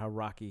about how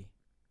Rocky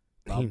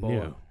He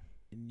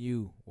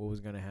knew what was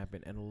going to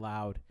happen and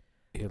allowed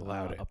it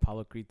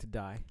Apollo Creed to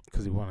die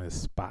because he wanted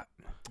his spot.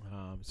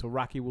 So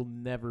Rocky will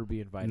never be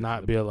invited.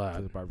 Not be allowed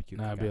to the barbecue.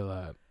 Not be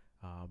allowed.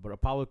 But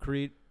Apollo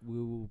Creed, we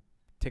will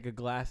take a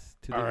glass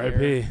to the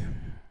R.I.P. air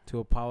to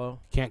Apollo.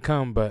 Can't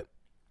come, but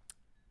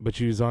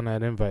you was on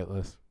that invite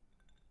list.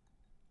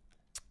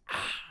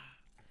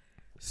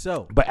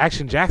 So, but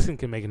Action Jackson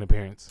can make an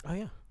appearance. Oh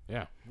yeah.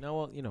 Yeah. No,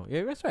 well, you know,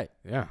 yeah, that's right.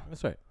 Yeah.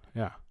 That's right.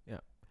 Yeah.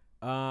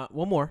 Yeah.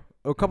 One more,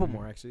 or a couple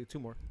more actually, 2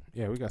 more.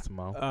 Yeah, we got some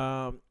more.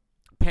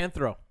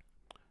 Panthro.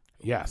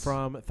 Yes.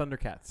 From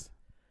Thundercats.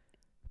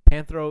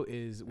 Panthro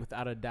is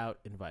without a doubt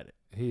invited.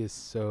 He is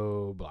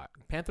so black.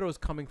 Panthro is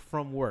coming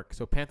from work,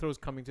 so Panthro is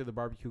coming to the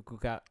barbecue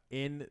cookout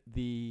in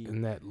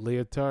that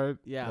leotard,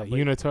 that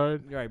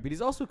unitard. Right, but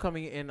he's also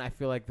coming in, I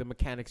feel like, the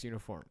mechanic's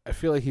uniform. I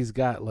feel like he's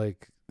got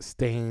like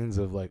stains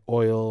of like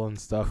oil and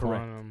stuff on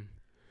him,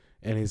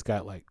 and he's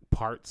got like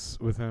parts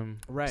with him,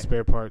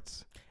 spare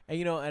parts. And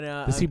you know, and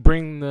does he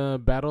bring the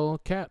battle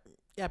cat?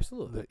 Yeah,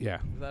 absolutely.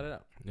 Without a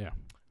doubt. Yeah.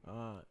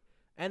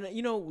 And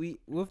you know,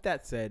 with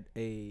that said,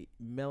 a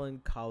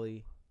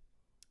melancholy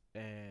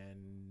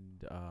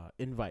and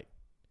invite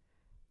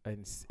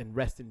and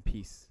rest in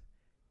peace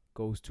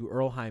goes to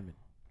Earl Hyman,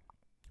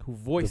 who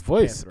voiced the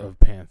voice Panthro. of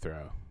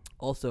Panthro.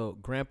 Also,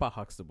 Grandpa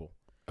Huxtable.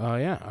 Oh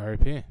yeah,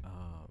 R.I.P.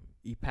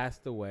 He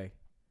passed away,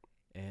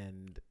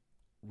 and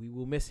we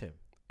will miss him.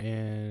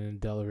 And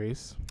Della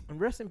Reese. And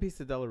rest in peace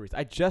to Della Reese.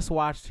 I just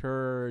watched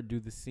her do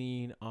the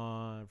scene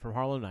from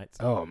Harlem Nights.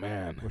 Oh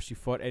man, where she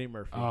fought Eddie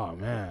Murphy. Oh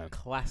man,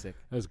 classic.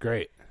 That was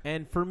great.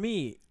 And for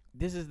me,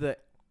 this is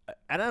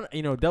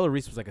Della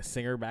Reese was like a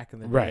singer back in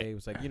the day. It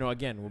was like, you know,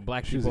 again, when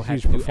black people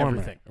had to do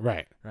everything.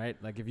 Right.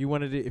 Like if you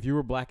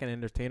were black and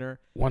entertainer,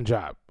 one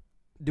job,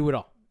 do it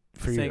all.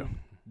 For Sing, you.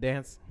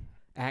 dance,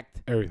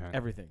 act,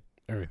 everything.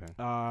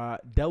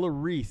 Della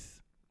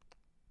Reese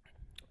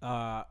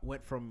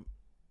went from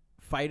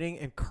fighting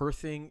and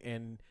cursing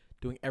and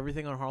doing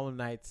everything on Harlem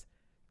Nights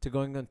to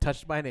going on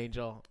Touched by an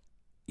Angel.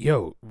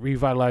 Yo,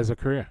 revitalize her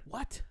career.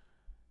 What?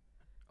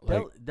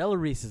 Like, Della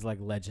Reese is like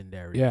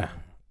legendary. Yeah.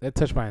 That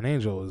Touched by an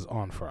Angel was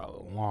on for a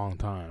long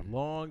time.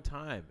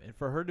 And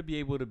for her to be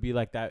able to be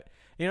like that,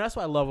 you know, that's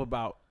what I love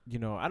about, you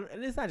know, and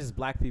it's not just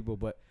black people,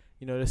 but,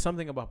 you know, there's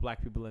something about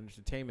black people in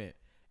entertainment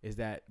is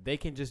that they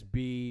can just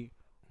be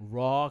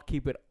raw,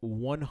 keep it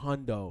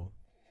 100,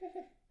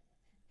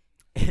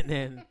 and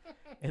then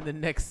in the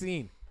next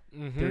scene,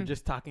 they're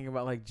just talking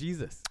about like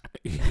Jesus.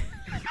 You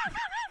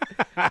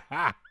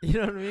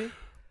know what I mean?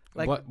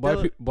 Like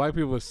black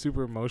people are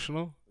super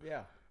emotional.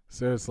 Yeah.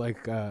 So it's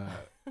like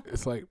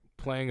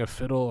playing a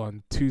fiddle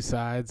on two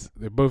sides.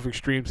 They're both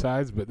extreme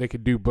sides, but they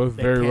can do both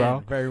very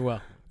well. Very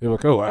well. They're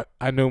like, oh,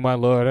 I know my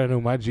Lord, I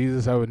know my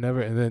Jesus, I would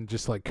never, and then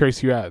just like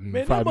curse you out in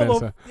 5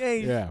 minutes.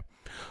 Yeah.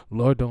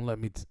 Lord, don't let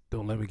me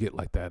get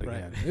like that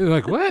again. You're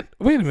like, what?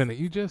 Wait a minute,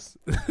 you just.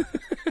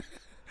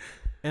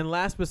 And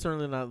last but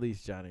certainly not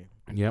least, Johnny.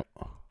 Yep.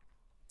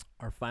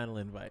 Our final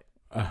invite.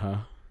 Uh-huh.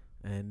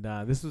 And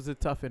this was a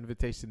tough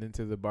invitation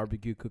into the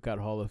Barbecue Cookout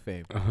Hall of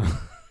Fame.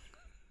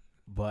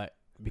 But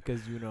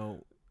because, you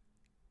know,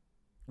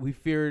 we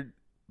feared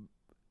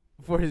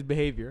for his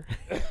behavior.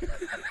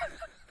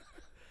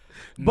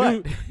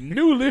 But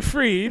newly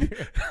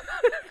freed.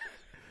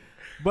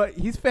 But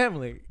he's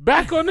family.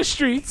 Back on the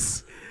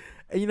streets.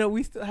 And, you know,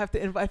 we still have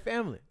to invite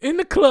family. In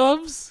the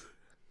clubs.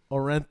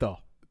 Orento.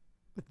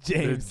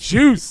 James. The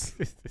Juice.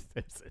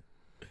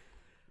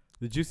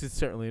 The Juice is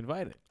certainly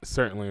invited.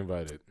 Certainly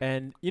invited.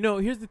 And, you know,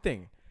 here's the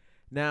thing.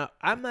 Now,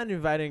 I'm not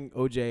inviting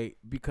OJ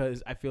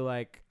because I feel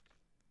like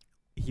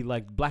he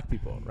liked black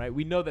people, right?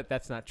 We know that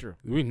that's not true.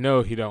 We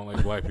know he don't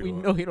like black people. We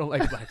know he don't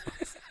like black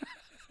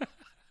people.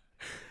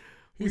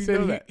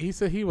 He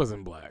said he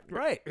wasn't black.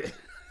 Right.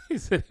 He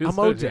said he was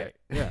OJ.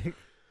 Yeah.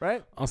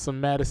 Right? On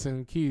some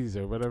Madison Keys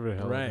or whatever the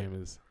hell his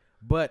name is.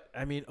 But,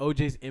 I mean,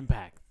 OJ's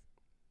impact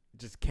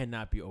just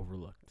cannot be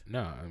overlooked.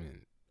 No, I mean,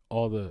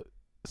 all the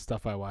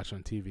stuff I watch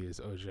on TV is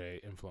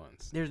OJ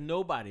influenced. There's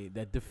nobody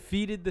that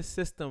defeated the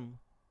system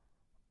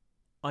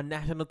on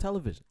national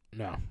television.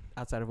 No.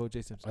 Outside of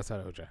OJ Simpson. Outside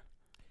of OJ.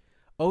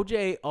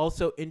 OJ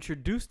also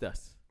introduced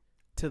us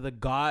to the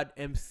God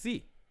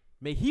MC.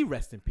 May he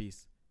rest in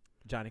peace,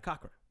 Johnny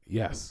Cochran.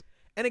 Yes.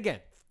 And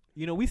again,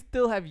 you know, we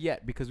still have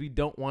yet, because we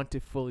don't want to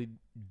fully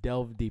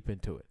delve deep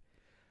into it,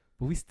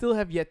 but we still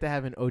have yet to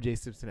have an OJ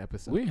Simpson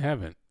episode. We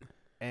haven't.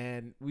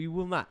 And we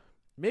will not.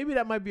 Maybe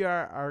that might be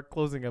our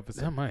closing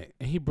episode. That might.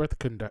 And he brought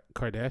the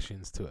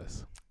Kardashians to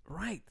us.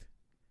 Right.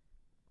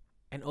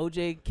 And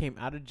OJ came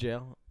out of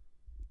jail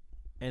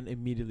and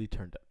immediately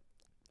turned up.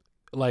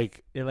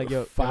 Like,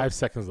 yo, 5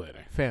 seconds later.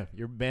 Fam,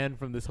 you're banned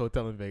from this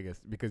hotel in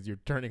Vegas because you're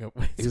turning up.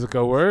 He's like,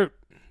 oh, word?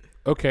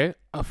 Okay,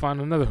 I'll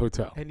find another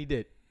hotel. And he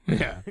did.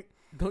 Yeah.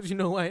 Don't you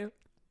know who I am?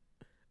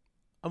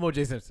 I'm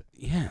OJ Simpson.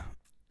 Yeah.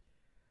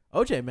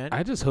 OJ, man.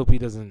 I just hope he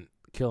doesn't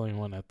kill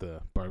anyone at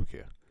the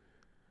barbecue.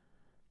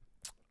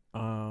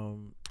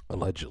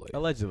 Allegedly.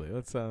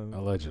 Let's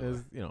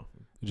Allegedly. you know,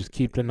 just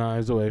keep the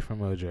knives away from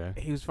OJ.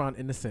 he was found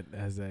innocent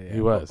as a.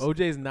 He was.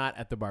 OJ's not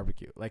at the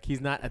barbecue. Like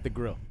he's not at the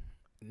grill.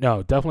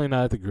 No, definitely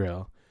not at the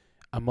grill.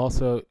 I'm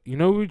also, you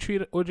know, who we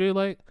treat OJ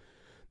like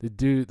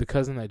the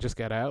cousin that just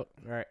got out.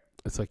 Right.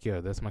 It's like, yo,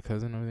 that's my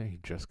cousin over there. He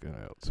just got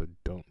out, so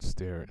don't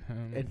stare at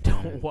him And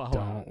don't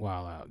wow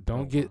out.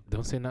 Don't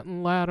say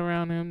nothing loud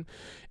around him.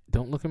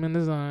 Don't look him in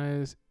his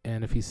eyes.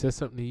 And if he says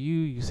something to you,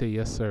 you say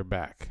yes sir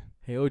back.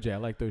 Hey OJ, I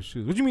like those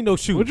shoes. What do you mean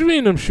those shoes? What do you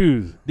mean them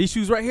shoes? These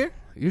shoes right here?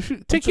 You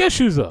should take your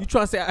shoes off. You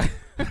trying to say?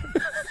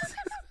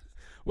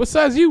 What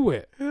size you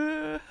wear?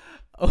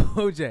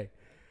 OJ.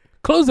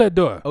 Close that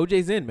door.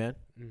 OJ's in, man.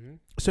 Mm-hmm.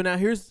 So now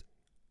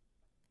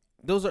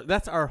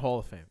that's our Hall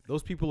of Fame.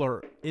 Those people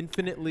are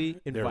infinitely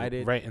invited.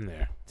 They're right in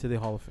there to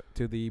the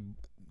to the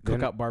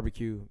Cookout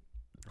Barbecue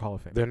Hall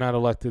of Fame. They're not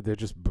elected. They're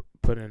just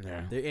put in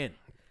there. They're in.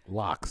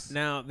 Locks.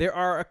 Now there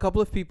are a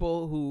couple of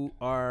people who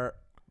are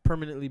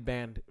permanently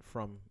banned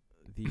from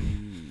the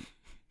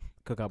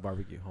Cookout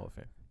Barbecue Hall of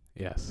Fame.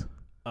 Yes.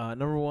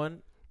 Number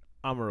one,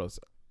 Omarosa.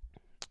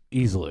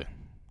 Easily.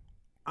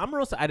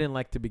 Omarosa, I didn't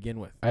like to begin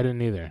with. I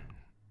didn't either.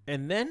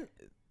 And then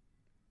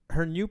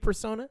her new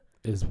persona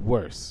is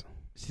worse.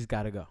 She's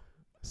got to go.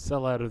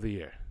 Sellout of the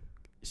year.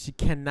 She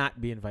cannot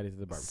be invited to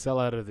the barbecue.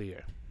 Sellout of the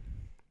year.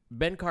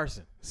 Ben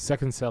Carson.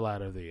 Second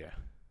sellout of the year.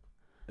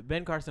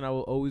 Ben Carson, I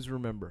will always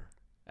remember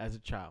as a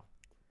child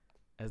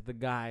as the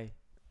guy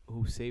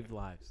who saved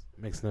lives.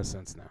 Makes no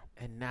sense now.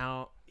 And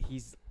now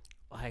he's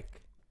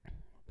like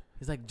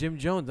Jim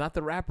Jones, not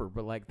the rapper,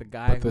 but like the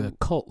guy the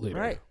cult leader.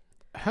 Right.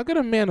 How could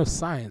a man of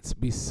science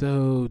be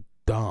so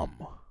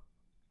dumb?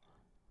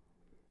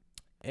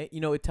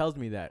 It tells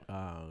me that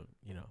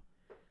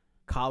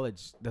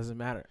college doesn't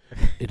matter.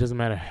 It doesn't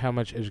matter how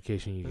much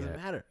education you get. Doesn't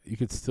matter. You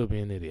could still be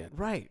an idiot.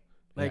 Right.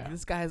 Like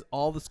this guy has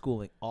all the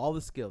schooling, all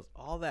the skills,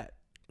 all that.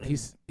 He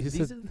said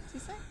that.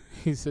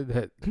 He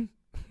said.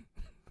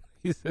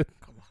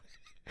 Come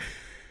on.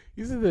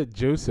 He said that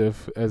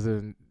Joseph, as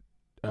in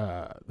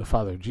the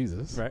father of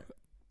Jesus, right,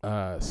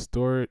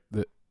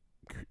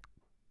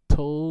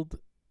 told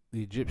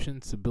the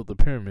Egyptians to build the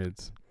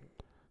pyramids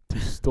to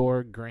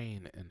store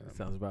grain in them.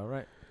 Sounds about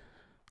right.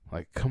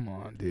 Like, come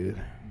on,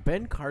 dude.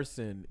 Ben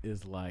Carson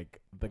is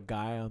like the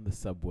guy on the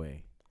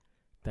subway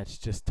that's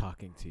just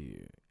talking to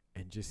you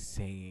and just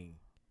saying,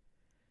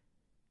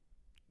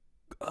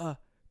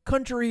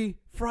 country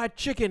fried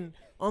chicken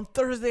on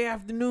Thursday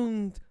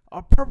afternoons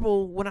are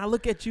purple when I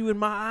look at you in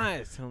my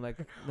eyes. And I'm like,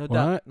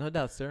 no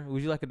doubt, sir.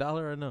 Would you like $1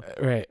 or no?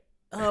 Right.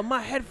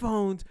 My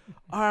headphones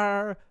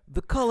are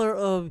the color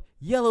of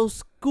yellow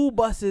school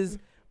buses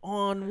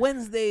on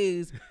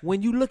Wednesdays.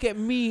 When you look at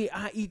me,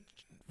 I eat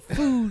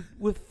food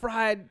with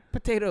fried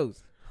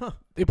potatoes. Huh.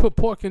 They put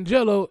pork in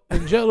Jell-O,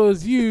 and Jell-O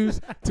is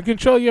used to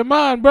control your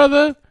mind,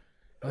 brother.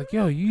 Like,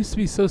 yo, you used to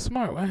be so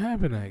smart. What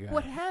happened to that guy?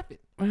 What happened?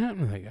 What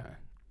happened to that guy?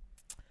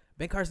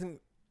 Ben Carson,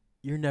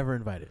 you're never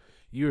invited.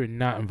 You are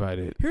not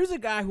invited. Here's a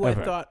guy who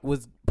ever. I thought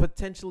was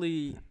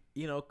potentially,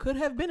 could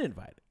have been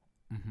invited.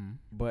 Mm-hmm.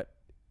 But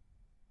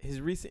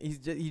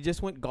he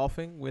just went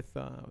golfing with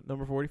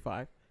number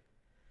 45.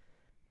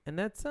 And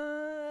that's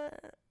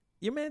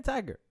your man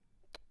Tiger.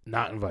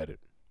 Not invited.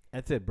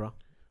 That's it, bro.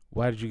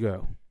 Why did you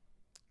go?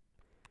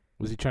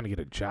 Was he trying to get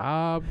a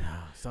job?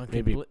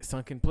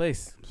 Sunken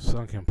place.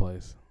 Sunken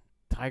place.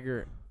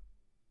 Tiger,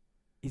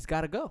 he's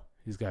got to go.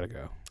 He's got to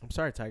go. I'm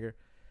sorry, Tiger.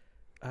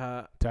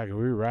 Tiger,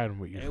 we were riding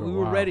with you for a while. We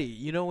were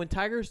ready. When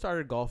Tiger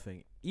started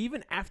golfing,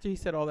 even after he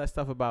said all that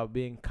stuff about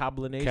being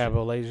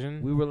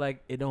Kabbalah-Nation, we were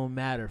like, it don't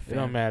matter, fam.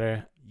 It don't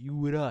matter. You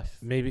with us.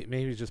 Maybe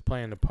he's just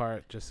playing the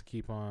part just to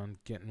keep on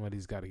getting what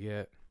he's got to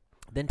get.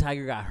 Then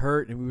Tiger got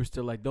hurt, and we were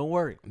still like, don't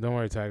worry. Don't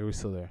worry, Tiger. We're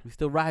still there. We're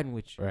still riding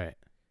with you. Right.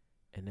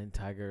 And then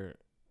Tiger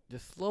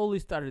just slowly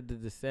started to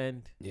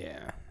descend.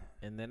 Yeah.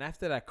 And then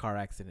after that car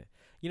accident,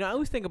 I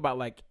always think about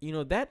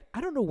that.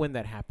 I don't know when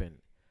that happened,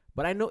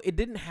 but I know it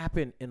didn't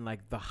happen in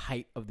like the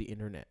height of the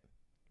internet.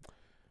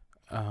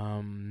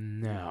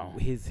 No.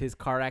 His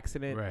car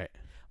accident. Right.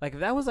 Like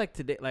if that was like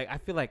today, like I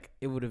feel like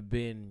it would have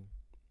been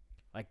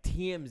like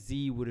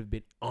TMZ would have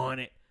been on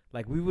it.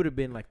 Like we would have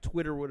been like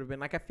Twitter would have been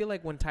like I feel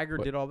like when Tiger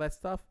did all that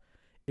stuff,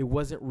 it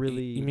wasn't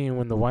really. You mean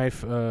when the wife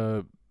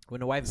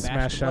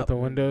smashed out the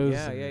windows?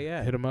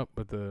 Yeah. Hit him up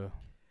with the.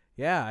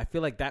 Yeah, I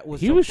feel like that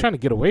was. He was trying to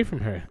get away from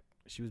her.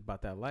 She was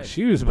about that life.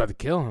 She was about to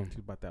kill him. She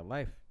was about that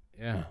life.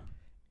 Yeah.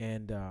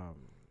 And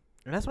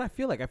that's what I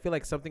feel like. I feel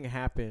like something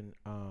happened.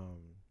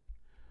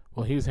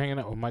 Well, he was hanging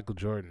out with Michael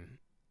Jordan.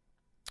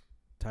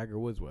 Tiger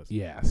Woods was.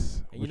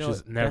 Yes. And which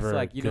is never that's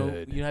like,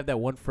 good. You have that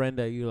one friend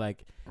that you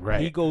like.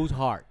 Right. He goes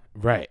hard.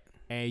 Right.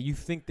 And you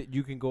think that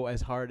you can go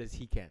as hard as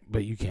he can.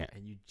 But you can't.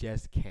 And you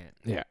just can't.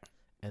 Yeah.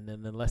 And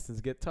then the lessons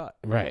get taught.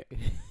 Right.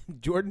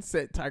 Jordan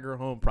sent Tiger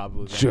home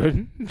probably.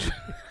 Jordan?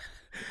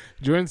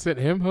 Jordan sent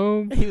him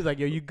home? He was like,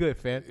 yo, you good,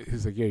 fam.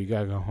 He's like, yo, you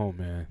got to go home,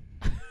 man.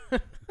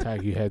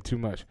 Tiger, you had too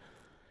much.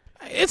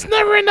 It's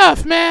never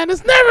enough, man.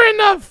 It's never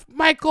enough,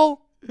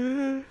 Michael.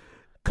 Come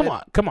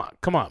on,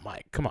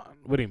 Mike. Come on.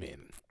 What do you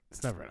mean?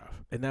 It's never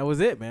enough. And that was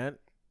it, man.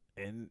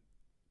 And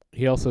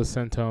He also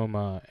sent home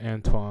Antoine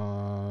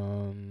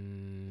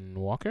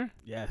Walker.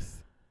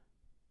 Yes.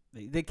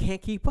 They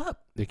can't keep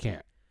up. They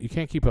can't. You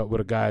can't keep up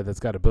with a guy that's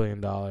got $1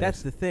 billion.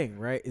 That's the thing,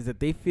 right? Is that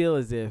they feel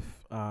as if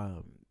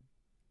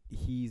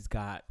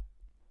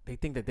they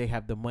think that they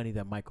have the money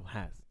that Michael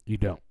has. You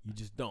don't. You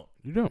just don't.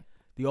 You don't.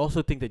 You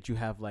also think that you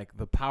have like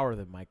the power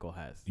that Michael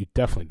has. You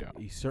definitely don't.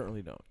 You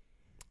certainly don't.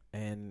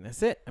 And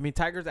that's it. I mean,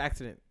 Tiger's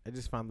accident. I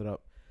just found it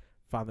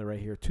right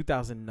here.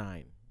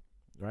 2009,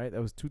 right?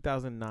 That was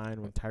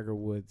 2009 when Tiger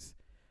Woods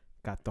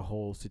got the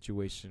whole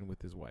situation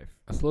with his wife.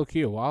 That's low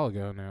key a while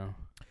ago now.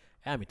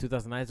 Yeah, I mean,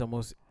 2009 is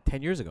almost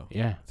 10 years ago.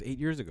 Yeah. It's 8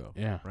 years ago.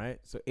 Yeah. Right?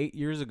 So 8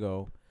 years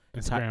ago.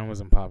 Instagram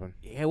wasn't popping.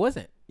 Yeah, it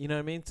wasn't. You know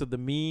what I mean? So the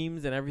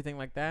memes and everything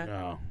like that.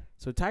 No.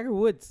 So Tiger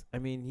Woods, I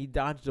mean, he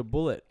dodged a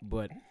bullet,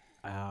 but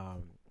do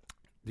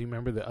you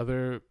remember the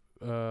other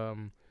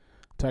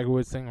Tiger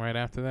Woods thing right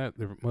after that?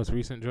 The most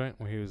recent joint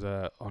where he was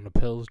on the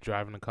pills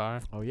driving the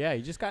car. Oh yeah,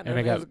 he just got. And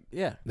they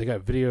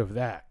got video of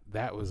that.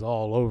 That was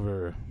all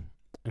over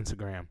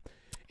Instagram,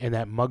 and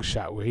that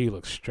mugshot where he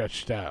looks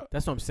stretched out.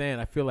 That's what I'm saying.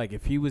 I feel like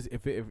if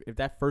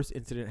that first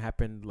incident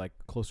happened like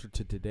closer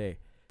to today,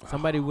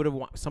 somebody would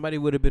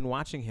have been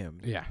watching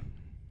him. Yeah.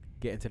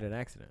 Get into that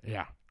accident.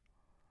 Yeah.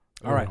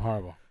 All right.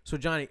 Horrible. So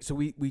Johnny,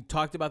 we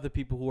talked about the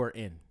people who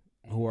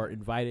are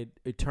invited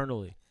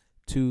eternally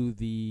to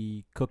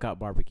the cookout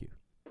barbecue,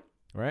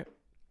 right?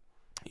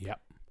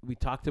 Yep. We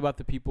talked about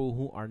the people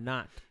who are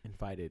not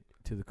invited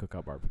to the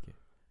cookout barbecue.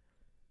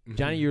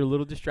 Johnny, you're a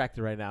little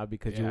distracted right now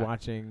because you're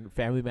watching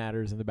Family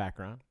Matters in the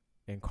background,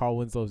 and Carl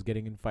Winslow is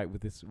getting in a fight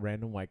with this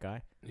random white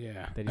guy.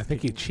 Yeah, I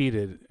think he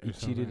cheated. He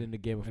cheated in the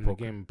game of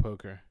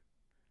poker.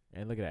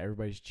 And look at that,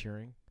 everybody's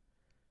cheering.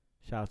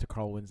 Shout out to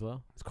Carl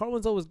Winslow. Carl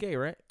Winslow was gay,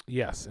 right?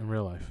 Yes, in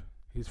real life.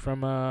 He's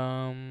from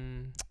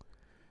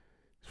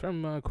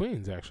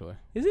Queens, actually.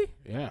 Is he?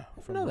 Yeah.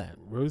 I know that.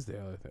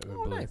 Rosedale, I think.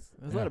 Oh, nice.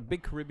 There's a lot of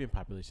big Caribbean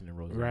population in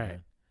Rosedale. Right.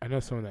 Man. I know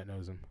someone that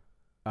knows him.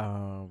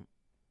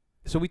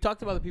 So we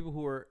talked about the people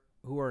who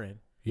are in.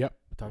 Yep.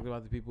 We talked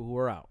about the people who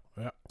are out.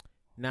 Yep.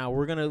 Now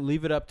we're gonna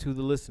leave it up to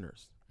the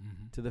listeners,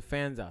 to the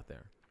fans out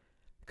there,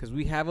 because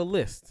we have a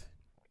list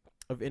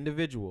of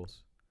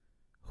individuals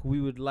who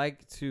we would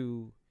like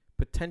to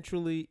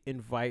potentially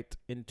invite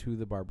into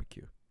the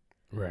barbecue.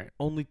 Right.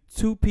 Only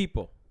 2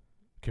 people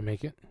can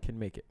make it.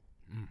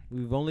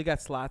 We've only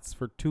got slots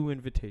for 2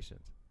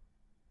 invitations.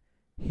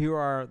 Here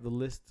are the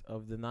list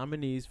of the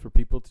nominees for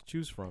people to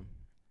choose from.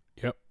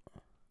 Yep.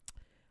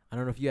 I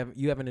don't know if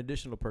you have an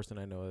additional person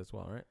I know as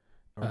well, right?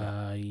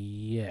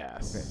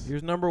 Yes. Okay.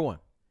 Here's number 1.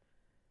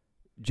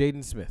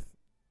 Jaden Smith.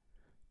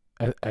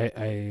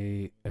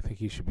 I think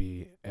he should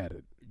be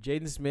added.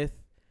 Jaden Smith,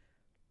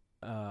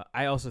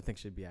 I also think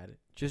should be added.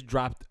 Just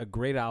dropped a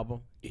great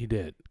album. He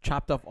did.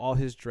 Chopped off all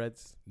his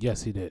dreads.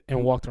 Yes, he did.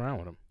 And walked around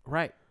with him.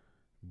 Right.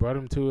 Brought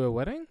him to a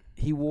wedding?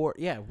 He wore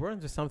we're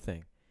into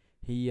something.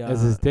 He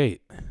as his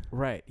date.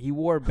 Right. He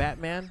wore a white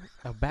Batman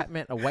costume.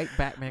 A white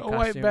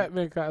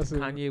Batman costume.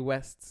 Kanye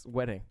West's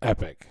wedding.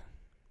 Epic.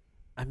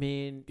 I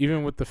mean,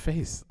 even with the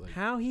face.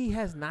 How he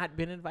has not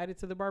been invited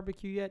to the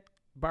barbecue yet,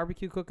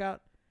 barbecue cookout,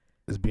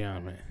 is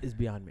beyond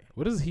me.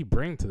 What does he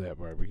bring to that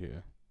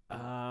barbecue?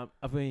 I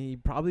mean, he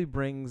probably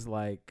brings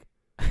like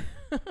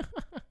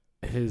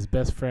his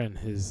best friend,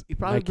 his he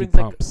probably Nike brings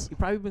pumps. He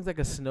probably brings like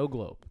a snow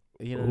globe.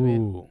 You know what I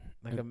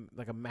mean?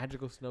 Like a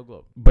magical snow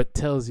globe. But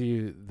tells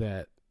you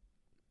that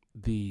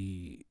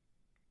the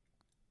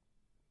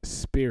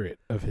spirit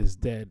of his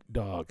dead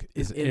dog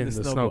is in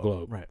the snow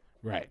globe.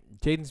 Right.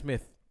 Jaden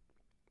Smith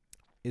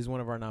is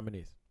one of our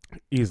nominees.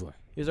 Easily.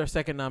 He's our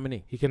second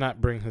nominee. He cannot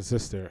bring his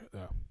sister,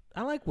 though.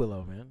 I like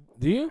Willow, man.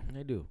 Do you?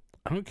 I do.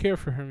 I don't care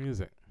for her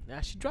music.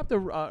 Yeah, she dropped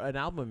an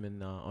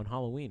album on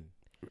Halloween.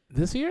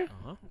 This year?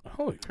 Uh-huh.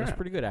 Holy crap. It's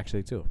pretty good,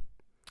 actually, too.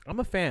 I'm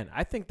a fan.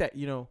 I think that,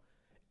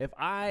 if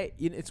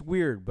it's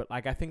weird, but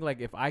like I think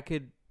like if I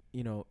could,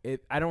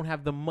 I don't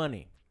have the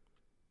money,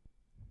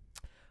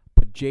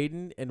 but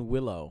Jaden and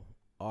Willow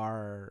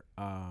are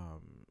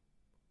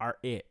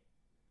it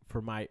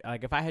for my,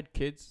 like if I had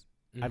kids,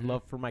 I'd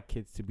love for my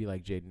kids to be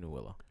like Jaden and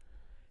Willow.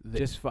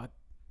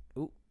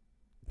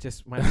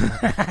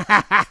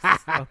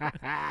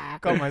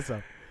 Call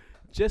myself.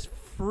 Just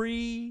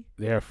free.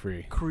 They are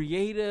free.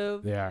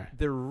 Creative. They are.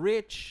 They're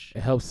rich.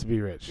 It helps to be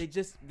rich.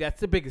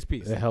 That's the biggest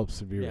piece. It helps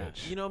to be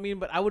rich. You know what I mean?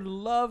 But I would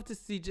love to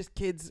see just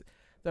kids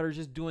that are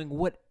just doing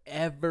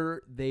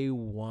whatever they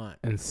want.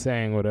 And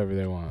saying whatever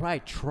they want.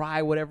 Right.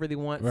 Try whatever they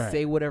want. Right.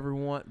 Say whatever they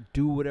want.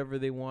 Do whatever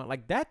they want.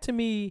 Like that to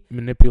me.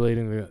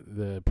 Manipulating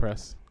the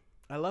press.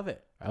 I love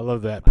it. I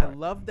love that part. I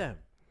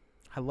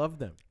love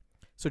them.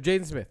 So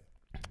Jaden Smith.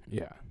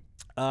 Yeah.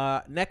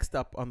 Next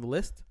up on the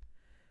list,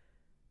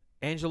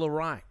 Angela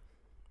Rye.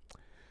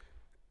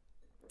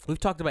 We've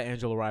talked about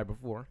Angela Rye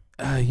before.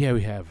 Yeah,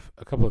 we have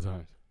a couple of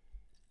times.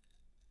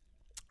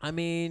 I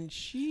mean,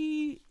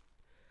 she's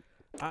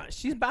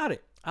about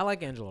it. I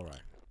like Angela Rye.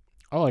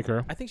 I like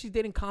her. I think she's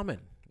dating Common.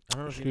 I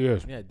don't know if she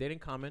is. Yeah, dating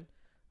Common.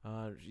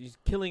 She's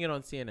killing it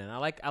on CNN.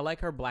 I like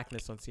her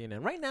blackness on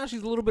CNN. Right now,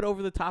 she's a little bit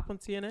over the top on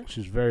CNN.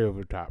 She's very over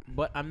the top.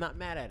 But I'm not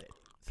mad at it.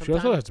 She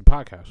also has a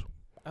podcast.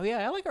 Oh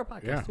yeah, I like our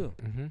podcast too.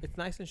 Mm-hmm. It's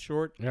nice and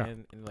short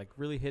and like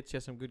really hits. She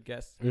has some good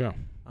guests. Yeah.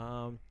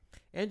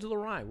 Angela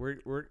Rye.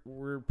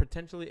 We're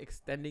potentially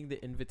extending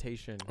the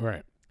invitation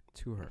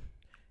to her.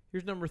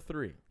 Here's number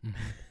 3.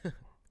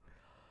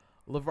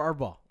 LeVar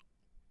Ball.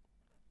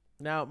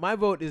 Now, my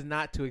vote is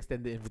not to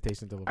extend the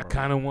invitation to LeVar Ball.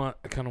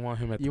 I kind of want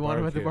him at the barbecue. You want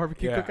him at the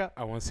barbecue cookout?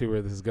 I want to see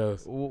where this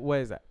goes. What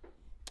is that?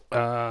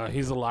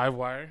 He's a live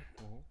wire.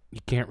 Mm-hmm. You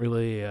can't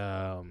really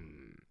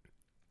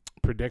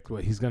predict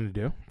what he's going to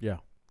do. Yeah.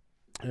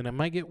 And it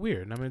might get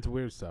weird. And I'm into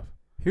weird stuff.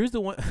 Here's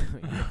the one.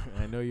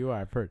 I know you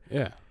are. I've heard.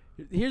 Yeah.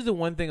 Here's the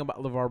one thing about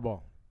LeVar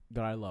Ball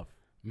that I love.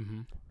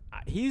 Mm-hmm.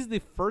 He's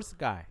the first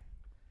guy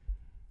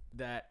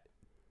that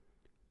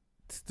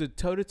stood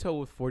toe-to-toe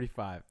with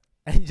 45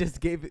 and just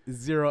gave it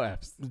 0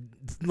 Fs.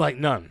 Like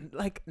none.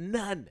 Like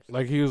none.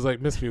 Like he was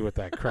like, miss me with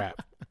that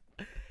crap.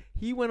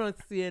 He went on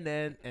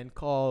CNN and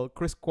called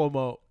Chris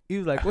Cuomo. He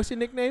was like, what's your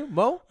nickname?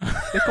 Mo?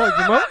 They called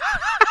you Mo?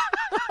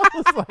 I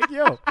was like,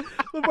 yo,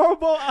 LeVar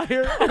Ball out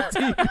here on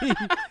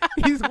TV.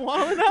 He's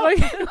wilding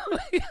out.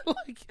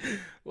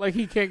 Like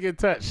he can't get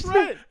touched.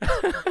 Right.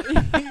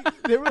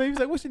 He was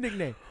like, what's your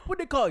nickname?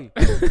 What'd they call you?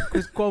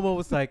 Chris Cuomo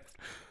was like,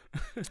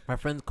 my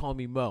friends call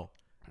me Mo.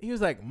 He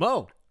was like,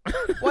 Mo?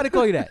 Why they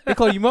call you that? They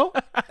call you Mo?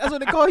 That's what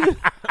they call you?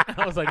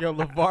 I was like, yo,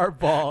 LeVar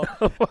Ball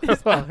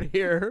is out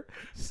here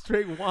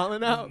straight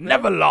wilding out.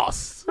 Never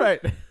lost.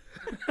 Right.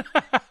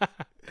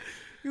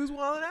 He was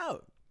wilding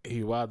out.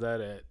 He wilded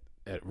out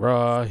at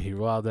Raw. He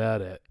wilded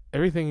out at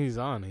everything he's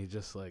on. He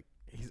just like.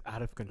 He's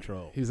out of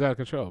control. He's out of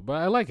control. But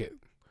I like it.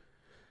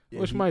 Yeah,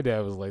 wish my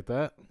dad was like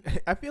that.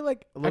 I feel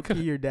like lucky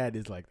your dad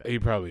is like that. He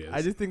probably is.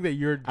 I just think that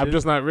you're I'm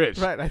just not rich.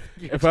 Right.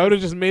 If I would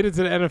have just made it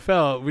to the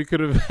NFL, we could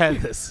have had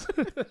this.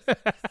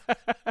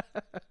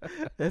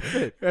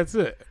 That's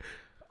it.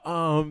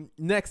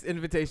 Next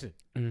invitation.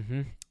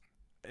 Mm-hmm.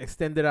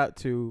 Extended out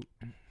to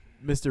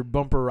Mr.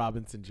 Bumper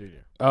Robinson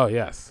Jr. Oh,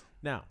 yes.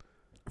 Now,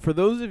 for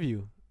those of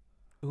you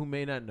who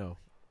may not know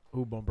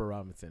who Bumper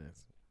Robinson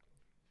is,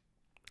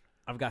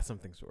 I've got some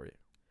things for you.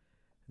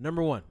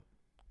 Number 1,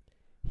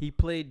 he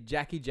played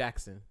Jackie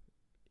Jackson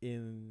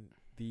in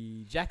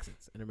the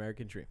Jacksons, An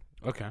American Dream.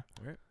 Okay.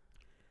 All right.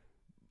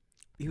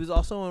 He was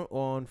also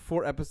on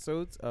 4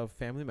 episodes of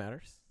Family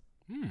Matters.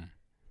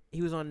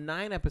 He was on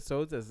 9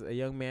 episodes as a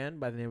young man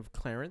by the name of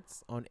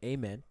Clarence on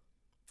Amen.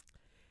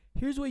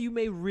 Here's where you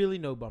may really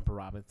know Bumper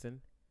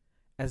Robinson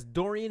as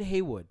Dorian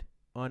Haywood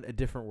on A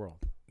Different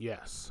World.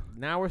 Yes.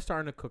 Now we're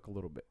starting to cook a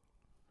little bit.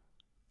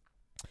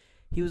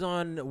 He was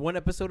on 1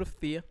 episode of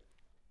Thea.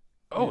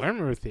 Oh, I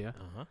remember Thea.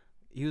 Uh-huh.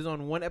 He was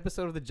on 1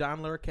 episode of the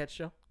John Larroquette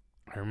Show.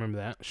 I remember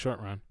that. Short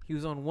run. He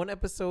was on 1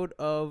 episode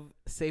of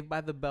Saved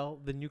by the Bell,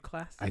 The New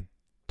Class. I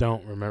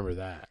don't remember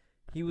that.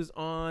 He was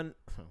on,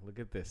 look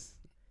at this.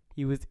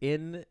 He was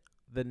in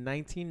the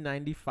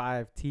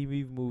 1995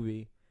 TV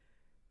movie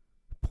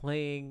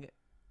playing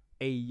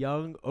a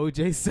young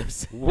O.J.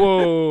 Simpson.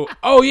 Whoa.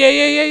 Oh,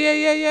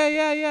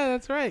 yeah.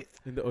 That's right.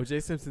 In the O.J.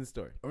 Simpson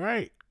story.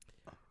 Right.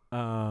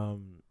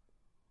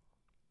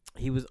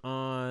 He was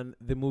on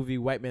the movie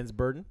White Man's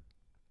Burden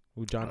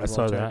with John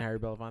Travolta and Harry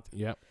Belafonte.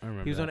 Yep, I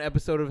remember. He was on an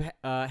episode of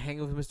Hanging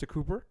with Mr.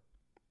 Cooper.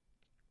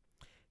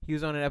 He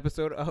was on an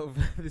episode of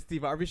The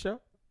Steve Harvey Show.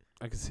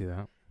 I can see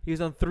that. He was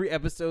on 3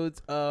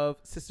 episodes of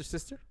Sister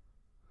Sister.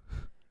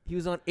 He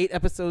was on 8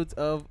 episodes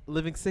of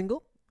Living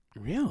Single.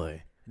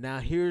 Really? Now,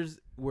 here's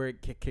where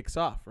it kicks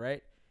off,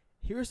 right?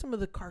 Here are some of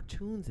the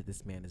cartoons that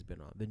this man has been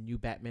on. The New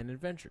Batman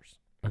Adventures.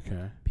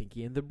 Okay.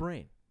 Pinky and the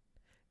Brain.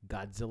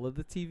 Godzilla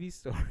the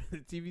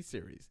TV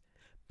series.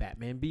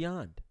 Batman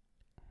Beyond.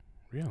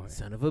 Really?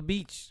 Son of a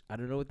Beach. I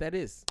don't know what that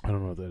is. I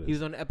don't know what that is. He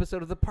was on an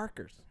episode of The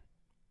Parkers.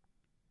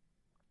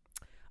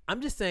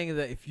 I'm just saying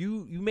that if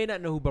you may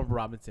not know who Bumper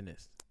Robinson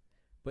is,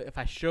 but if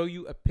I show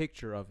you a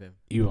picture of him,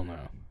 you will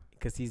know.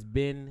 Because he's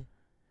been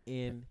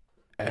in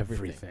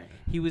everything.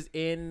 He was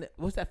in,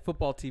 what's that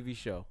football TV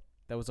show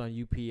that was on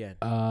UPN?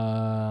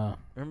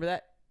 Remember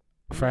that?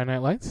 Friday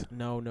Night Lights?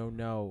 No.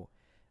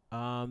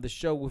 The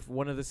show with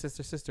one of the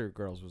sister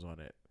girls was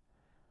on it.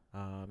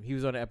 He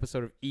was on an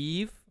episode of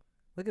Eve.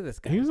 Look at this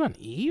guy. He was on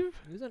Eve?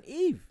 He was on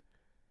Eve.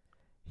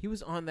 He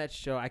was on that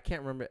show. I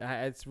can't remember.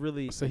 It's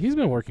really. So he's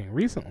been working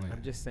recently.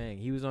 I'm just saying.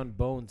 He was on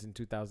Bones in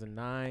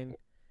 2009.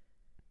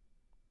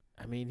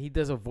 I mean, he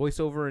does a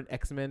voiceover in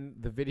X-Men,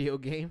 the video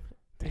game.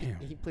 Damn.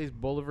 He plays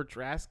Bolivar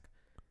Trask.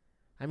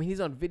 I mean, he's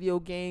on video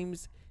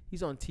games.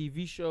 He's on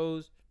TV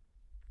shows.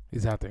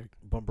 He's out there.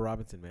 Bumper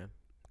Robinson, man.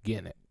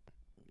 Getting it.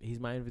 He's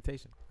my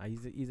invitation.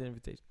 He's an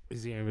invitation.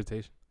 Is he an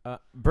invitation?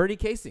 Bernie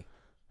Casey.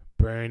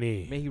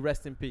 Bernie. May he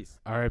rest in peace.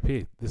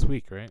 R.I.P. This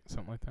week, right?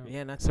 Something like that?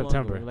 Yeah, not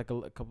September. Long ago,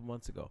 like a couple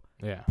months ago.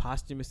 Yeah.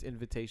 Posthumous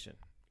invitation.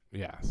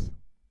 Yes.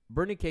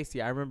 Bernie Casey.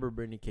 I remember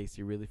Bernie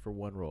Casey really for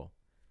one role.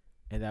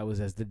 And that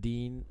was as the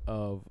dean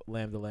of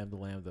Lambda.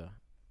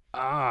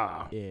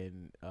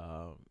 In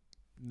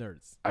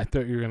Nerds. I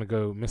thought you were going to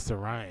go Mr.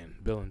 Ryan,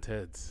 Bill and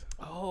Ted's.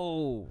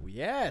 Oh,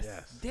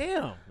 yes.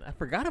 Damn. I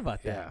forgot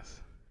about that.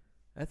 Yes.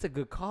 That's a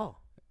good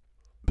call.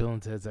 Bill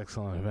and Ted's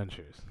Excellent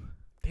Adventures.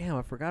 Damn,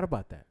 I forgot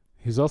about that.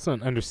 He's also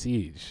in Under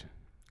Siege.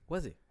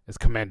 Was he? As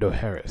Commando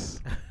Harris.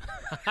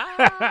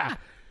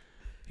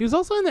 He was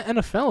also in the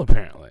NFL,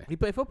 apparently. He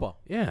played football.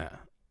 Yeah.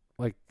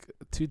 Like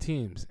 2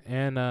 teams.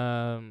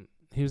 And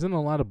he was in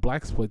a lot of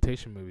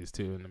blaxploitation movies,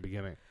 too, in the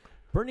beginning.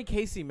 Bernie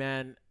Casey,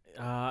 man.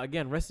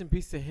 Again, rest in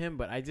peace to him,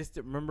 but I just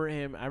remember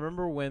him. I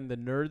remember when the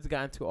nerds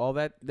got into all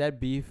that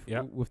beef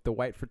with the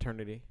white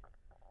fraternity.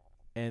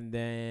 And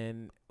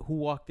then who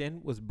walked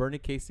in was Bernie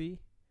Casey,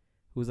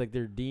 who was like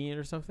their dean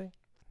or something.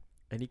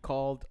 And he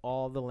called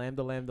all the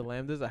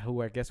lambdas,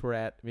 who I guess were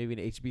at maybe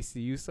an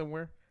HBCU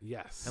somewhere.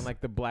 Yes. And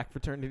like the black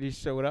fraternity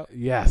showed up.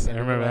 Yes, and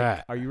I remember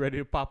that. Are you ready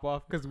to pop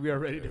off? Because we are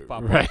ready to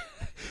pop off.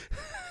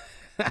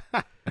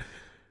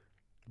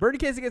 Bernie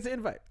Casey gets an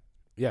invite.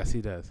 Yes, he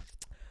does.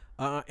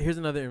 Here's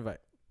another invite.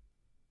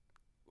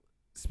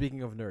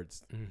 Speaking of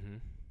nerds. Mm-hmm.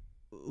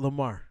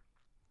 Lamar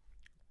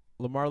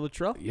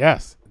Luttrell?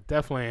 Yes,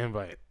 definitely an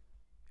invite.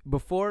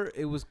 Before,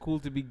 it was cool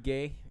to be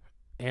gay.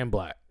 And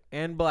black.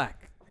 And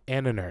black.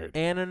 And a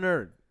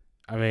nerd.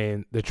 I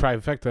mean, the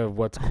trifecta of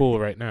what's cool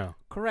right now.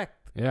 Correct.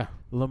 Yeah.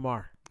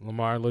 Lamar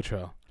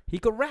Luttrell. He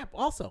could rap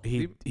also.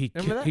 He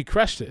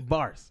crushed it.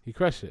 Bars. He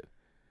crushed it.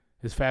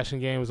 His fashion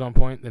game was on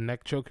point. The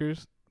neck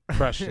chokers,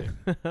 crushed it.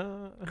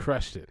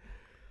 Crushed it.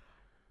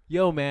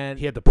 Yo, man.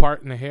 He had the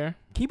part in the hair.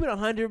 Keep it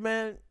 100,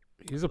 man.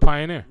 He's a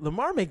pioneer.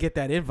 Lamar may get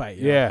that invite.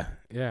 Yo.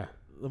 Yeah.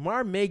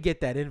 Lamar may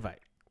get that invite.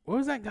 What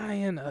was that guy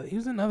in? He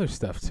was in other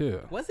stuff,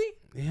 too. Was he?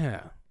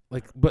 Yeah.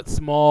 Like, but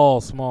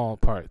small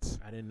parts.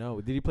 I didn't know.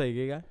 Did he play a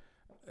gay guy?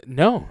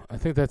 No. I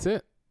think that's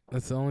it.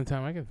 That's the only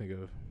time I can think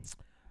of.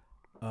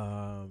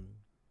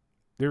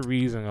 They're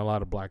reusing a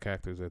lot of black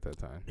actors at that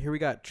time. Here we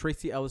got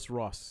Tracy Ellis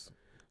Ross.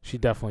 She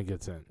definitely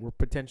gets in. We're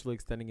potentially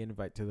extending an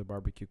invite to the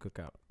barbecue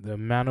cookout. The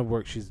amount of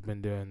work she's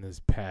been doing this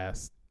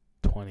past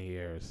 20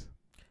 years.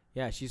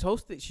 Yeah, she just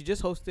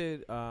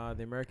hosted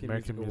the American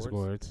Music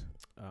Awards.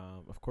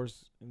 Of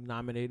course,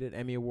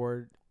 Emmy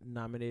Award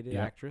nominated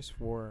actress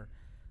for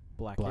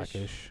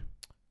Blackish.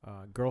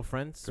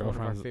 Girlfriends, one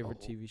of our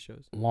favorite TV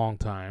shows. Long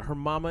time. Her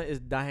mama is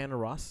Diana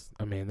Ross.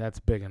 I mean, that's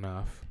big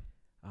enough.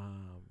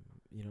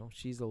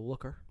 She's a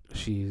looker.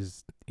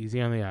 She's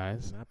easy on the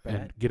eyes. Not bad.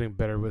 And getting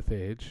better with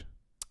age.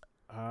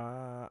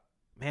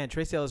 Man,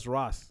 Tracy Ellis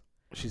Ross.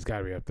 She's got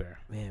to be up there.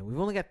 Man, we've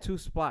only got 2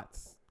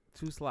 slots.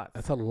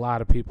 That's a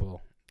lot of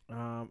people.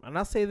 And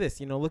I'll say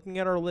this, looking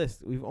at our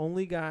list, we've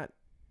only got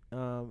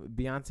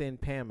Beyonce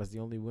and Pam as the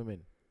only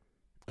women.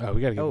 Oh,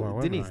 we got to get more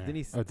women.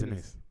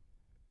 Denise.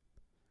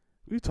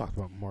 We talked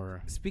about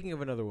more. Speaking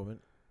of another woman,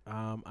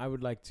 I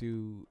would like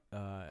to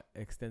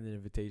extend an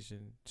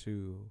invitation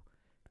to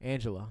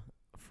Angela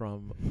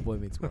from Boy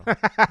Meets World.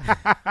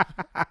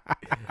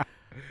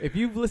 If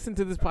you've listened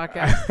to this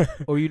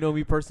podcast or you know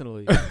me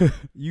personally,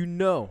 you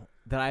know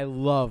that I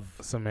love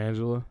some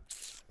Angela.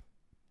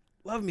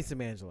 Love me some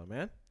Angela,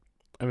 man.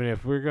 I mean,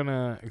 if we're going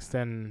to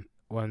extend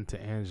one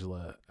to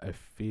Angela, I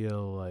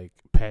feel like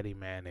Patty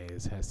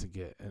Mayonnaise has to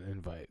get an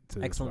invite to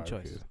this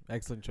barbecue.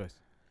 Excellent choice.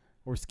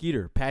 Or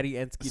Skeeter. Patty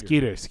and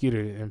Skeeter. Skeeter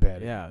and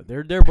Patty. Yeah,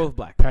 they're both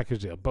black.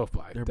 Package deal. Both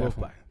black. They're both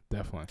black.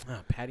 Definitely.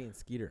 Patty and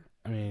Skeeter.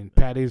 I mean,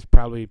 Patty's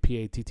probably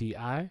Patti.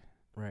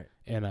 Right.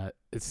 And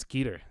it's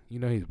Skeeter. You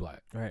know he's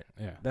black. Right.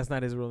 Yeah. That's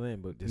not his real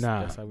name, but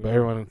that's how we but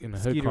everyone in the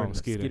hood call him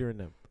Skeeter. Skeeter and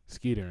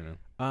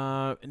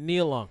them.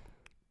 Nia Long.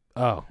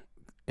 Oh,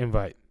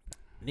 invite.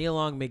 Nia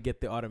Long may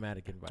get the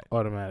automatic invite.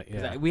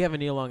 Yeah. We have a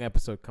Nia Long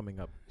episode coming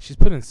up. She's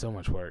put in so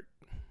much work.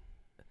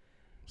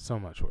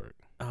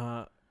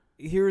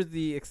 Here's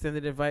the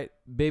extended invite.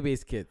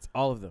 Bebe's kids.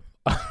 All of them.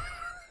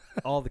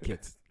 All the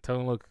kids.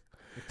 Don't look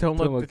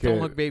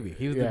baby.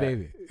 He was the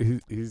baby.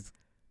 He's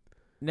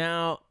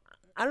now,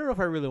 I don't know if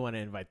I really want to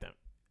invite them.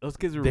 Those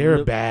kids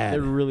are bad.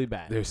 They're really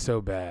bad. They're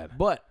so bad.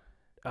 But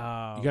you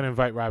gotta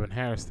invite Robin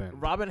Harris then.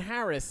 Robin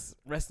Harris,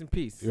 rest in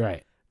peace.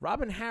 Right.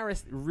 Robin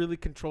Harris really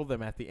controlled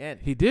them at the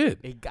end. He did.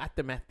 He got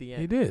them at the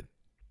end. He did.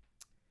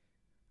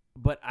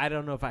 But I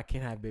don't know if I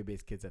can have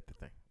Bebe's kids at the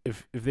thing.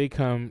 If they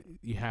come,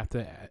 you have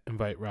to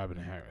invite Robin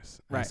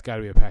Harris. Right. It's got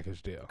to be a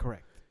package deal.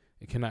 Correct.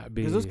 It cannot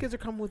be. Because those kids are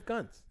coming with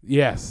guns.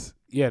 Yes.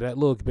 Yeah, that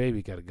little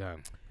baby got a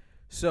gun.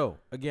 So,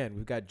 again,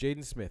 we've got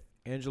Jaden Smith,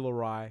 Angela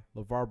Rye,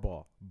 LeVar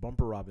Ball,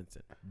 Bumper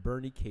Robinson,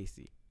 Bernie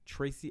Casey,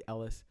 Tracy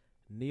Ellis,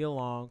 Nia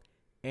Long,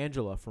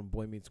 Angela from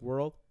Boy Meets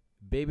World,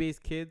 Bebe's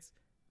kids,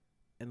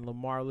 and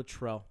Lamar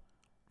Luttrell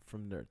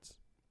from Nerds.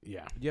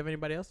 Yeah. Do you have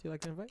anybody else you'd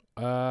like to invite?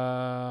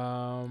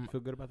 Feel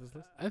good about this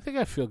list? I think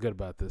I feel good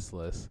about this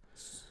list.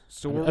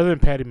 So other than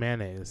Patty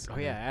Mayonnaise. Oh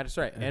yeah, that's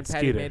right. And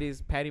Patty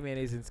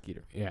Mayonnaise and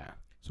Skeeter. Yeah.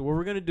 So what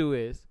we're gonna do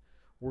is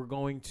we're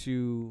going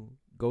to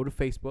go to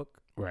Facebook.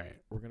 Right.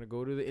 We're gonna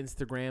go to the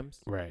Instagrams.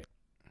 Right.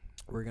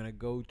 We're gonna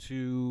go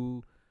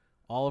to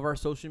all of our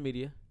social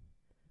media.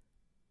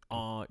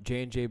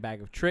 J&J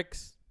Bag of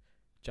Tricks,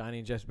 Johnny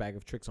and Jeff's Bag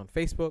of Tricks on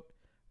Facebook.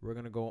 We're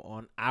gonna go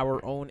on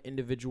our own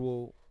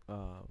individual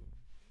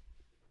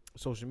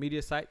social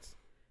media sites,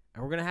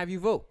 and we're gonna have you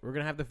vote. We're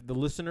gonna have the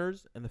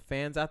listeners and the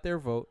fans out there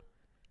vote.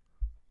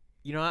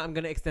 You know what? I'm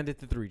gonna extend it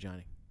to 3,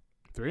 Johnny.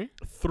 3?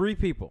 3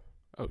 people.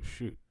 Oh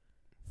shoot.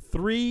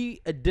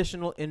 3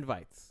 additional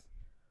invites.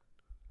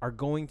 are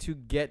going to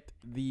get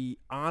the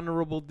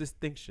honorable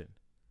distinction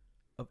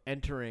of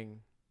entering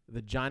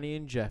the Johnny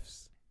and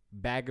Jeff's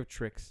Bag of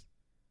Tricks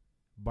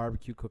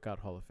Barbecue Cookout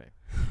Hall of Fame.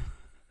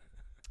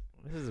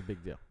 This is a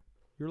big deal.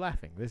 You're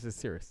laughing. This is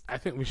serious. I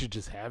think we should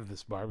just have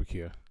this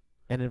barbecue.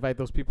 And invite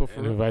those people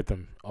for real? Invite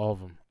them, all of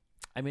them.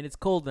 I mean, it's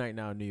cold right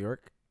now in New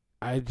York.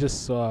 I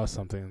just saw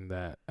something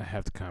that I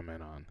have to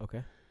comment on.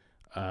 Okay.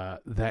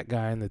 That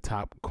guy in the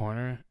top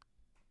corner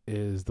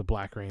is the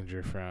Black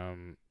Ranger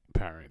from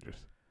Power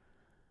Rangers.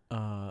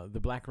 The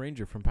Black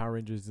Ranger from Power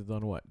Rangers is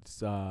on what?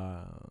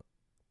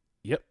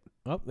 Yep.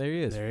 Oh, there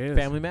he is. There he is.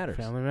 Family Matters.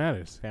 Family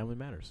Matters. Family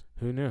Matters.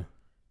 Who knew?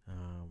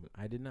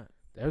 I did not.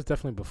 That was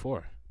definitely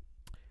before.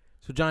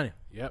 So, Johnny.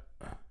 Yep.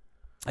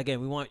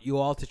 Again, we want you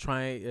all to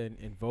try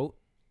and vote.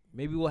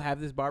 Maybe we'll have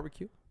this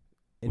barbecue.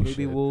 And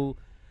maybe we'll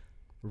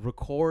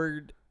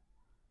record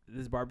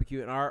this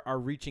barbecue and are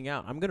reaching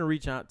out. I'm going to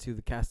reach out to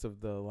the cast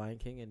of The Lion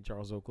King and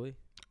Charles Oakley.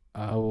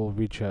 I will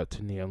reach out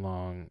to Nia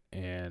Long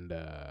and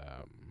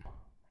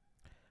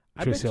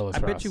Tracy Ellis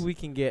Ross. I bet you we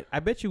can get.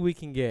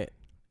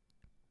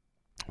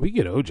 We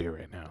can get OJ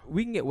right now.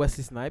 We can get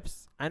Wesley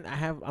Snipes.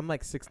 I'm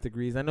like 6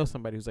 degrees. I know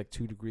somebody who's like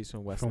 2 degrees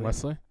from Wesley. From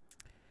Wesley?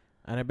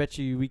 And I bet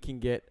you we can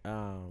get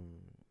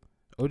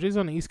OJ's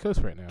on the East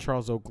Coast right now.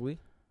 Charles Oakley.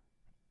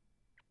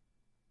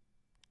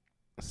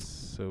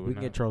 So we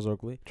can get Charles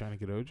Oakley. Trying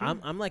to get OJ?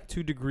 I'm like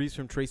 2 degrees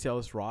from Tracy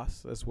Ellis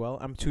Ross as well.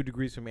 I'm 2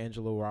 degrees from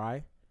Angela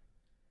Rye.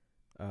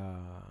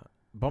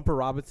 Bumper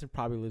Robinson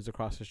probably lives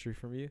across the street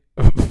from you.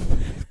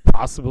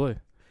 Possibly.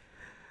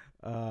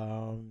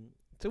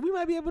 So we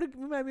might be able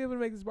to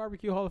make this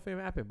Barbecue Hall of Fame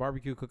happen.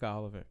 Barbecue Cookout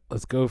Hall of Fame.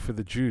 Let's go for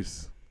the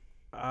juice.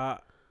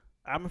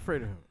 I'm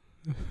afraid of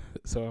him.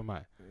 So am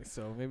I.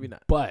 So maybe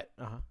not. But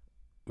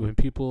when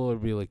people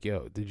would be like,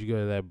 "Yo, did you go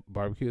to that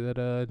barbecue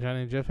that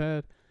Johnny and Jeff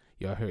had?"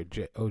 Yo, I heard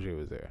OJ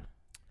was there.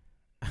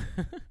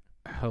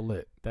 How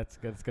lit! That's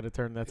gonna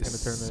turn.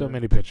 So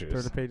many pictures.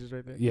 Turn the pages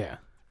right there. Yeah.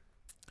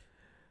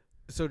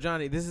 So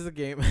Johnny, this is a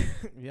game.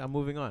 Yeah, I'm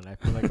moving on. I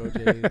feel like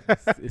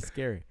OJ is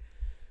scary.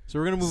 So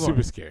we're gonna move on.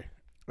 Super scary.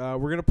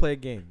 We're gonna play a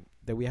game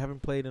that we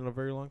haven't played in a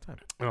very long time.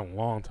 In a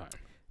long time.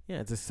 Yeah,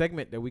 it's a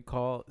segment that we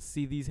call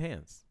See These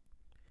Hands.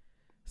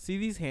 See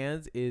These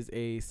Hands is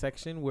a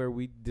section where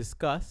we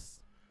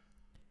discuss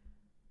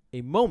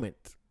a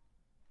moment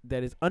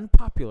that is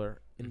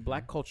unpopular in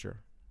black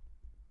culture.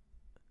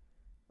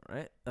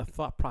 Right? A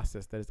thought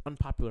process that is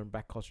unpopular in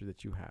black culture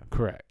that you have.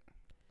 Correct.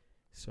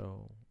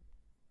 So,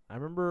 I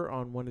remember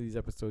on one of these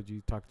episodes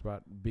you talked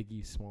about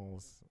Biggie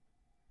Smalls.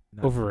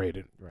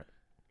 Overrated. Right.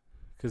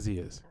 Because he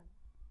is.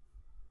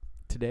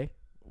 Today,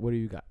 what do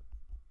you got?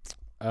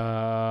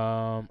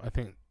 I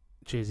think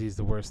Jay-Z is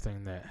the worst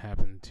thing that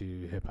happened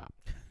to hip-hop.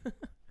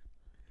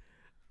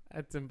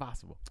 That's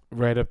impossible.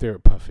 Right up there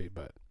with Puffy,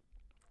 but...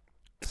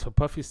 So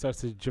Puffy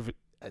starts a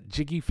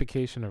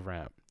jiggification of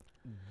rap.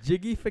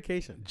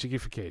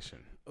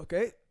 Jiggification.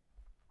 Okay.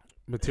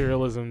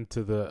 Materialism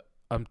to the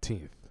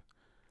umpteenth.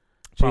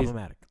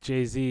 Problematic.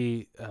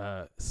 Jay-Z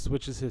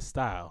switches his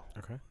style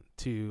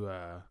to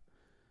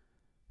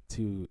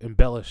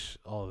embellish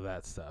all of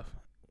that stuff.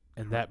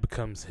 And that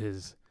becomes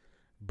his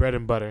bread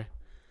and butter.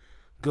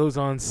 Goes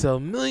on to sell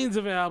millions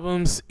of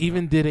albums.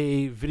 Even did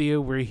a video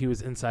where he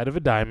was inside of a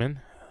diamond.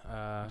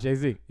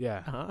 Jay-Z.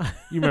 Yeah.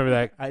 You remember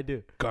that? I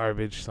do.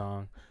 Garbage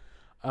song.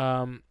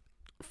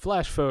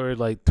 Flash forward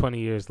like 20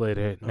 years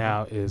later.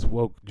 Now is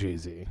woke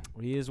Jay-Z.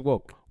 He is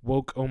woke.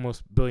 Woke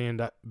almost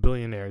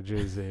billionaire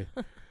Jay-Z.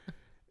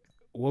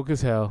 Woke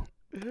as hell.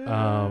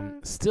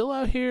 Still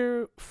out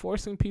here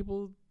forcing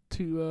people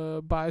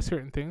to buy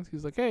certain things.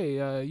 He's like,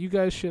 hey, you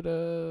guys should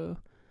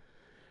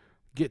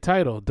get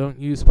Tidal. Don't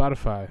use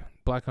Spotify.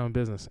 Black-owned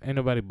business. Ain't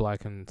nobody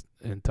black in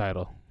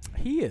Tidal.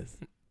 He is.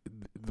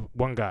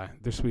 One guy.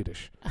 They're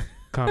Swedish.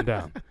 Calm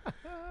down.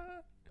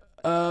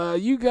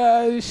 You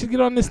guys should get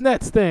on this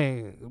Nets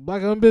thing.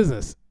 Black-owned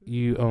business.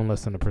 You own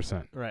less than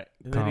 1%. Right.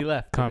 And then he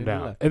left. Calm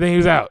down. And then he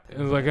was out. It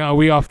was like, oh,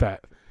 we off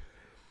that.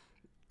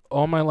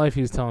 All my life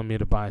he was telling me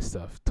to buy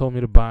stuff. Told me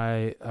to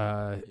buy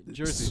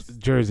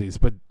jerseys,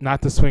 but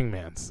not the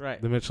Swingmans.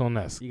 Right. The Mitchell &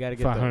 Ness. You got to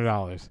get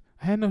 $500.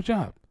 I had no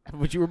job.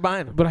 But you were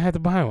buying them. But I had to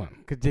buy one.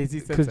 Because Jay-Z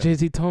said Because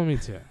Jay-Z told me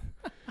to.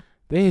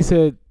 Then he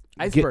said,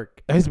 Iceberg.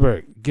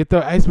 Get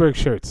the Iceberg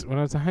shirts when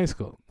I was in high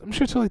school. Them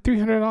shirts were like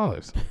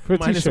 $300 for a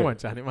t-shirt. -1,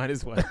 Johnny.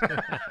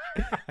 -1.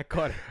 I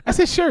caught it. I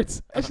said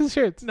shirts.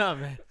 No,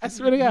 man. I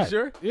swear to God. You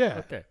sure? Yeah.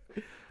 Okay.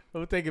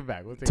 We'll take it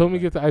back. Told me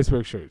to get the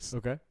Iceberg shirts.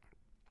 Okay.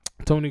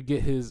 Told me to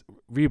get his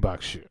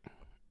Reebok shoe.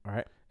 All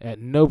right. At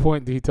no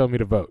point did he tell me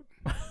to vote.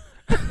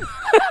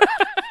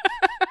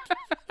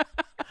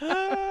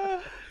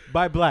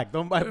 Buy black.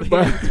 Don't buy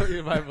black. He told you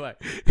to buy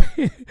black.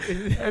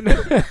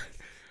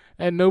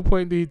 At no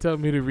point did he tell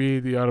me to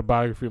read the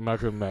autobiography of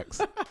Malcolm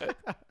X.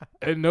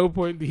 At no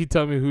point did he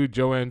tell me who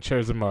Joanne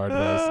Chesimard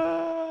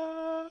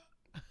was.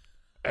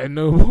 At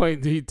no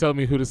point did he tell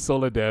me who the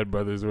Soledad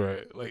brothers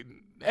were. Like,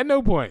 at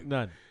no point.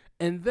 None.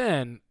 And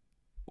then,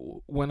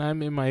 when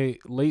I'm in my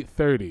late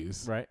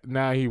 30s, right,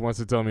 now he wants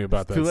to tell me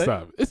about that late?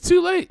 stuff. It's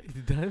too late.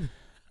 He's done.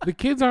 The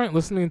kids aren't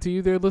listening to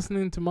you; they're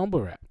listening to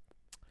mumble rap.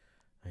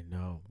 I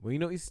know.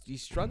 Well,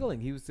 he's struggling.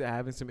 He was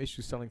having some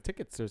issues selling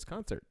tickets to his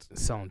concerts.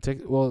 Selling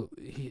tickets. Well,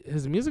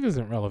 his music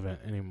isn't relevant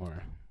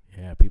anymore.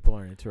 Yeah, people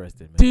aren't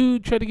interested, man.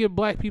 Dude tried to get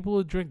black people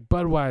to drink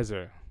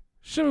Budweiser.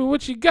 Show me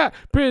what you got,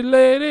 pretty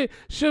lady.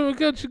 Show me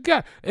what you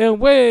got, and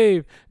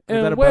wave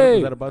and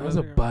wave. That was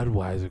a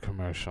Budweiser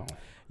commercial.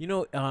 You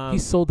know, he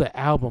sold the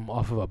album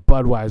off of a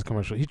Budweiser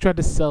commercial. He tried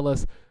to sell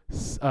us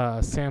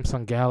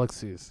Samsung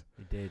Galaxies.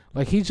 He did.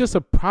 Like, he's just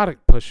a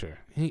product pusher.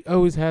 He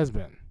always has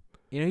been.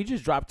 You know, he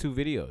just dropped 2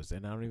 videos,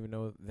 and I don't even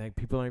know. Like,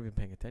 people aren't even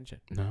paying attention.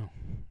 No.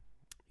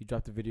 He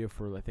dropped a video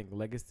for, I think,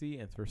 Legacy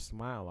and for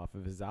Smile off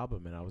of his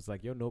album, and I was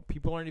like, yo, no,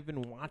 people aren't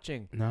even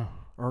watching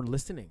or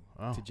listening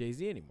to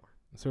Jay-Z anymore.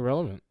 It's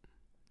irrelevant.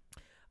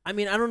 I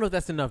mean, I don't know if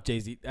that's enough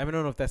Jay-Z. I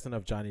don't know if that's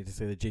enough Johnny to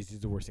say that Jay-Z is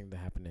the worst thing to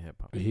happen to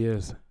hip-hop. He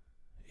is.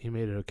 He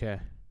made it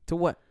okay. To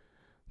what?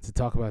 To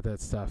talk about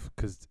that stuff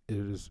because it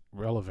was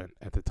relevant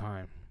at the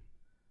time.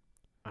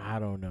 I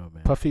don't know,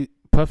 man.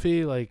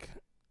 Puffy, like,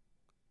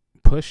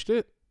 pushed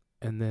it,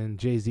 and then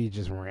Jay-Z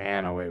just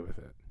ran away with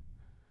it.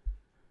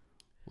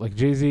 Like,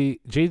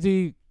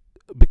 Jay-Z,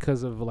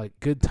 because of, like,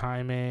 good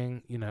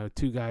timing,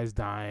 2 guys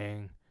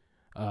dying,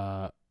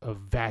 a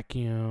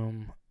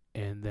vacuum,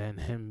 and then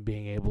him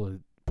being able to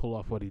pull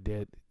off what he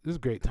did. It was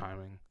great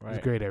timing. Right. It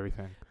was great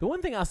everything. The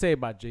one thing I'll say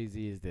about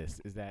Jay-Z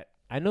is that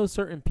I know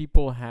certain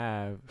people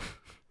have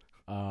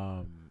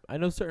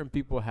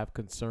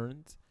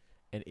concerns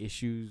and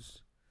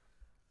issues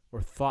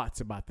or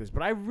thoughts about this,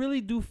 but I really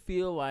do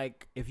feel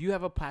like if you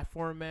have a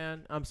platform,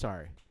 man, I'm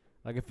sorry.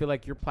 Like, I feel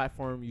like your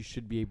platform, you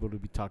should be able to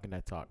be talking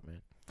that talk,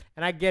 man.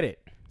 And I get it.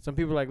 Some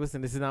people are like,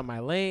 listen, this is not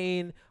my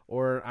lane,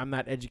 or I'm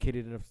not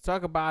educated enough to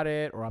talk about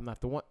it, or I'm not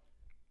the one.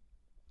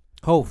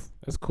 Hove.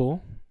 That's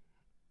cool.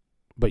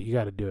 But you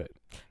got to do it.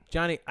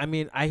 Johnny, I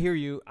mean, I hear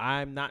you.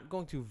 I'm not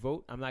going to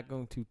vote. I'm not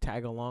going to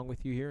tag along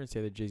with you here and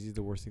say that Jay-Z is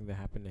the worst thing that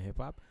happened to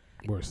hip-hop.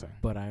 Worst thing.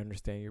 But I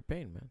understand your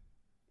pain, man.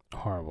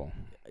 Horrible.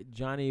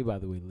 Johnny, by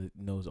the way,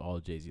 knows all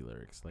Jay-Z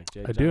lyrics. Like,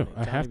 I do.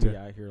 I have to.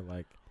 Out here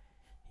like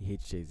he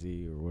hates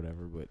Jay-Z or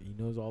whatever, but he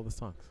knows all the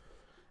songs.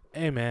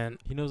 Hey, man.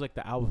 He knows, like,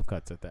 the album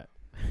cuts at that.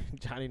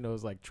 Johnny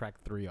knows, like, track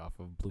 3 off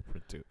of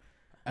Blueprint 2.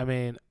 I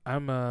mean,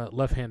 I'm a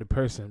left-handed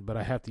person, but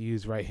I have to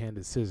use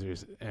right-handed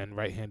scissors and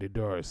right-handed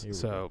doors.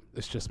 So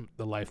it's just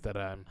the life that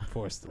I'm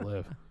forced to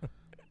live.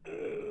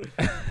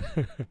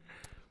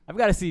 I've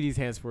got to see these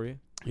hands for you.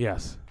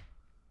 Yes.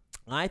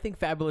 I think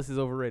Fabulous is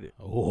overrated.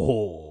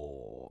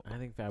 Oh. I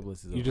think Fabulous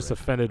is overrated. You just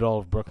offended all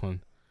of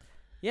Brooklyn.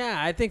 Yeah,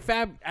 I think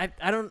Fab,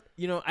 I don't,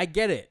 I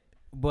get it,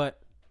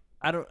 but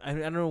I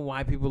don't know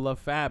why people love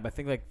Fab. I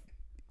think, like,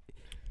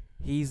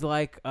 he's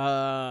like,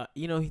 to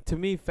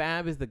me,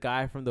 Fab is the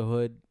guy from the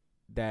hood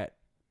that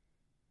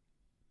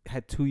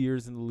had 2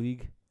 years in the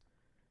league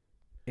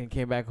and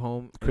came back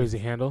home. Crazy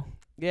handle?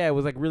 Yeah, it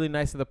was, like, really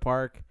nice in the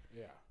park.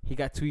 Yeah. He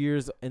got 2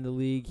 years in the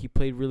league. He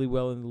played really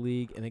well in the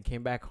league and then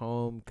came back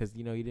home because,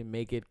 he didn't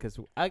make it because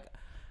I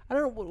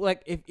don't know,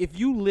 like, if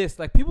you list,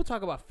 like, people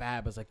talk about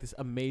Fab as, like, this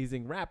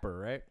amazing rapper,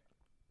 right?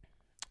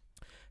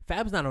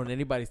 Fab's not on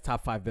anybody's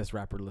top 5 best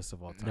rapper list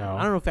of all time. No.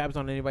 I don't know if Fab's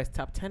on anybody's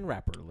top 10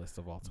 rapper list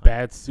of all time.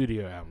 Bad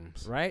studio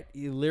albums. Right?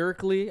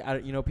 Lyrically,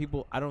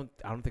 people, I don't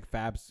think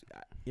Fab's,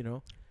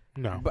 No.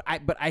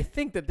 But I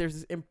think that there's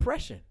this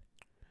impression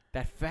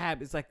that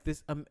Fab is like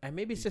this, and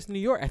maybe it's just New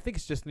York. I think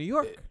it's just New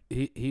York.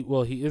 He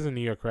is a New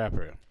York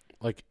rapper.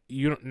 Like,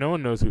 no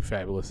one knows who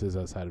Fabulous is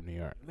outside of New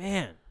York.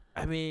 Man,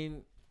 I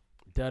mean,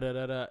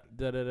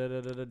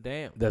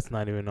 damn. That's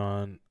not even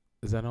on.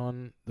 Is that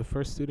on the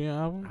first studio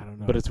album? I don't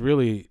know. But it's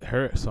really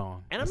her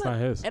song. And it's not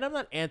his. And I'm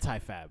not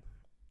anti-Fab.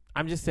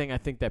 I'm just saying I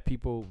think that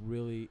people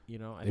really,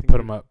 they put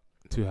him up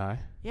too high.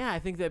 Yeah, I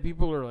think that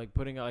people are, like,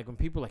 putting out, like, when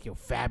people are like, yo,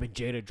 Fab and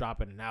Jada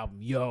dropping an album,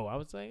 yo, I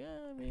was like,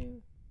 I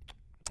mean,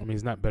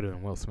 he's not better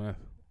than Will Smith.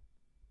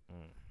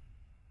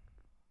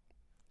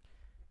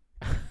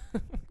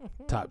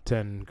 Top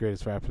 10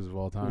 greatest rappers of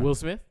all time. Will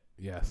Smith?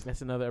 Yes.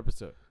 That's another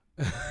episode.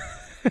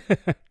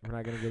 We're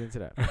not gonna get into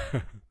that.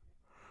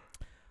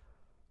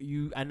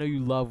 I know you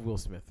love Will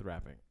Smith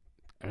rapping.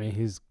 I mean,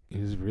 he's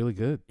really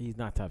good. He's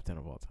not top 10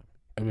 of all time.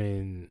 I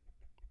mean,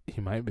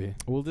 he might be.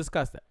 We'll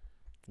discuss that.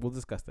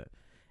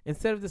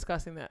 Instead of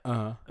discussing that,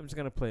 I'm just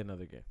gonna play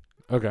another game.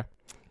 Okay.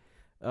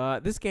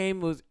 This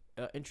game was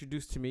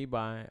introduced to me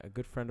by a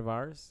good friend of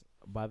ours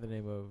by the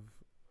name of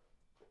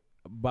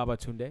Baba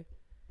Tunde.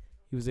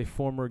 He was a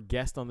former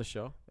guest on the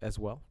show as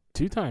well.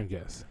 2-time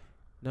guest.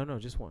 No,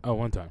 just one. Oh,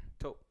 1 time.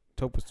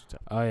 Tope was 2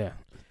 times. Oh, yeah.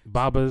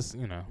 Babas,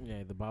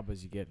 Yeah, the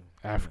Babas you get.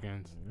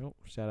 Africans.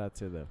 Shout out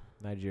to the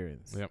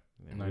Nigerians. Yep.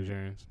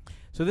 Nigerians.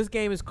 So this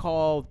game is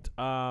called,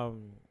 I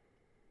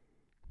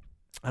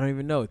don't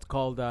even know. It's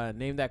called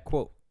Name That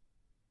Quote.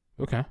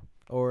 Okay.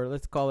 Or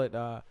let's call it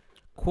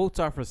Quotes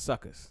Are for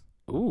Suckers.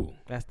 Ooh.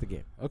 That's the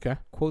game. Okay.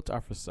 Quotes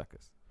are for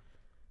suckers.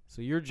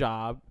 So your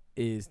job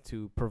is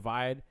to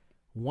provide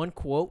one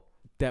quote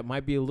that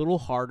might be a little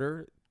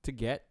harder to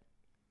get.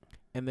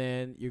 And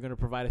then you're going to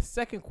provide a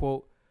second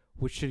quote,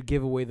 which should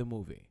give away the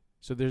movie.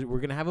 So we're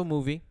going to have a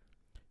movie.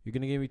 You're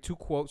going to give me 2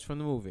 quotes from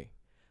the movie.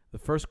 The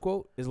first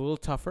quote is a little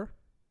tougher.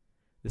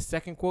 The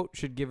second quote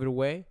should give it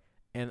away,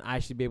 and I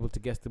should be able to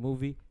guess the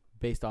movie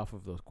based off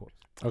of those quotes.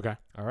 Okay.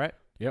 All right?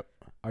 Yep.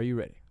 Are you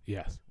ready?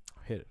 Yes.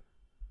 Hit it.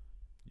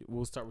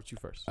 We'll start with you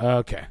first.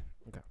 Okay.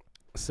 Okay.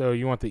 So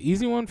you want the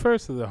easy one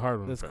first or the hard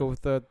one Let's first? go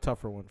with the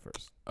tougher one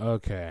first.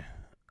 Okay.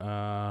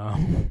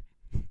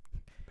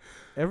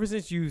 Ever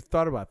since you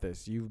thought about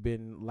this, you've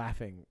been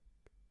laughing.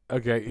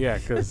 Okay, yeah,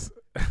 because...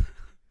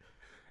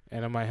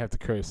 and I might have to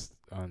curse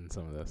on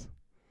some of this.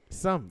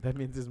 That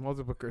means there's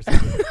multiple curses.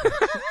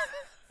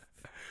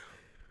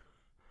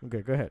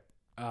 Okay, go ahead.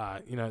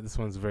 This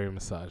one's very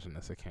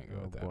misogynist. I can't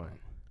go with that one.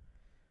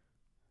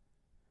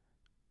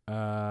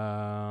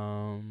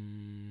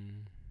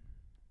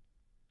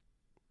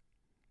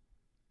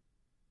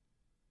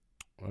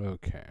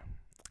 Okay.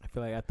 I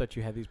feel like I thought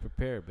you had these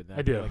prepared, but now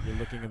I do. Like you're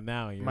looking at them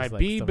now. And you're My just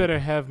like bee better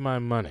have my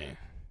money.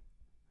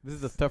 This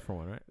is the tougher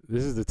one, right?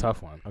 This is the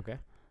tough one. Okay.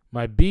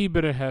 My bee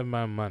better have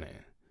my money.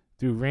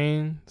 Through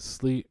rain,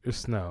 sleet, or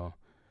snow.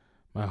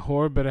 My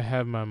whore better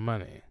have my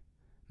money.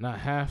 Not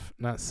half,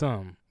 not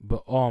some,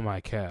 but all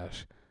my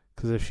cash.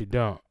 'Cause if she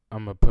don't,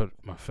 I'm going to put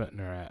my foot in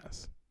her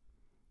ass.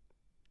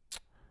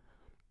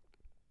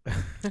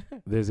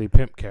 There's a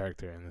pimp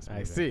character in this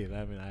movie. I see.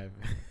 I mean,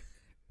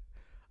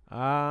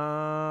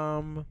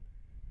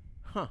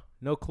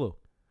 no clue.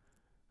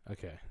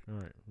 Okay. All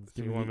right.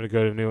 Do you want me to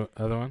go to the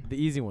other one?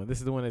 The easy one. This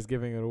is the one that's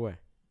giving it away.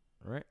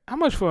 All right. How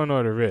much for an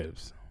order of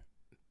ribs?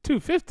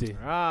 $2.50.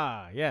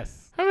 Ah,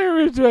 yes. How many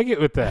ribs do I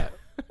get with that?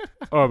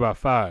 Or about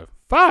 5.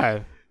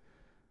 5?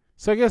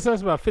 So I guess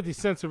that's about 50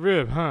 cents a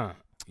rib, huh?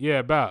 Yeah,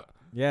 about.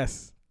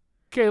 Yes.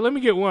 Okay, let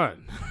me get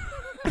one.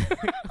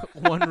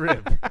 One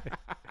rib.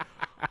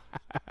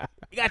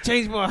 You got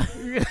change for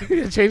You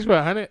got change for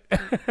 100?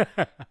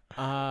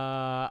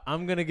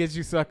 I'm gonna get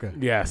you, sucker.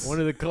 Yes. One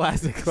of the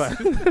classics.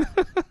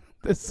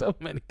 There's so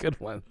many good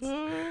ones.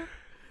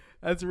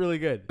 That's really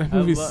good. That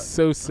movie's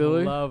so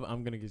silly.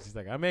 I'm gonna get you,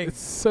 sucker. It's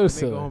so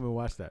silly. Go home and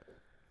watch that.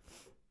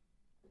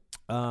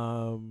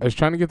 I was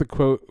trying to get the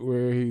quote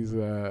where he's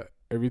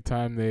every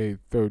time they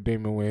throw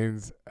Damon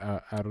Wayans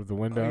out of the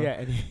window. Oh, yeah,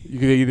 and you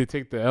could either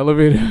take the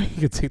elevator, or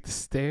you could take the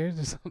stairs,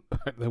 or something,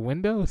 or the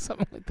window, or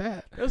something like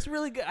that. It was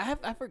really good.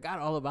 I forgot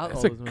all about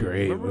That's all those a movies.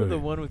 great Remember movie. the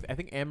one with, I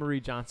think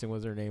Anne-Marie Johnson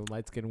was her name,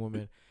 light skinned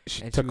woman.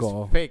 She and took she was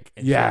all fake.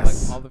 And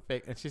yes, she had, all the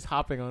fake, and she's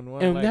hopping on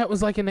one. and that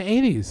was like in the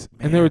 80s,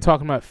 and they were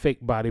talking about fake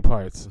body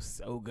parts. It was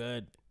so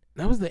good.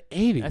 That was the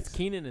 80s. That's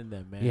Keenan and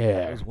them, man.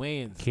 Yeah, it was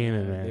Wayans.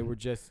 Keenan, man. man. They were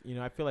just,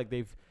 I feel like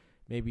they've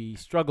maybe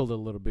struggled a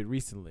little bit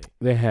recently.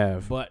 They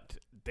have, but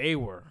they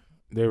were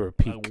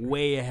peak,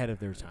 way ahead of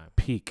their time.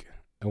 Peak.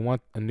 I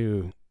want a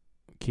new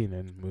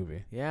Keenan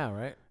movie. Yeah,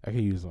 right. I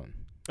could use one.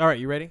 All right,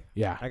 you ready?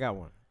 Yeah, I got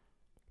one.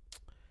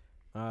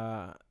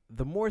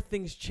 The more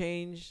things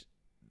change,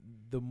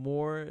 the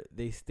more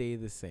they stay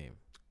the same.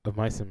 Of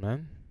Mice and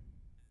Men.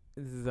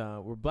 This is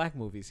we're black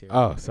movies here.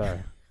 Oh, sorry.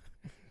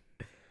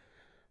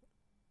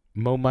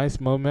 Mo Mice,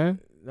 Mo Men.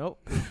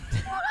 Nope.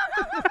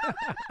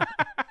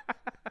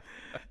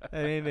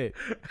 That ain't it.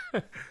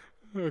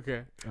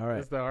 Okay. All right.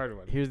 That's the hard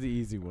one. Here's the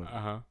easy one.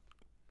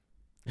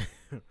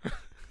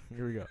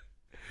 Here we go.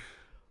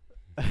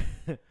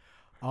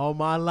 All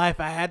my life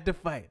I had to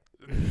fight.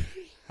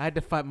 I had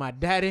to fight my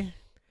daddy.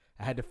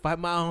 I had to fight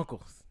my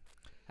uncles.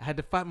 I had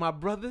to fight my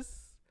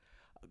brothers.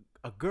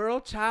 A girl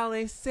child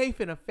ain't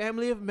safe in a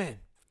family of men.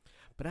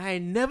 But I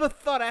ain't never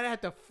thought I'd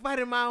have to fight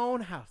in my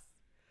own house.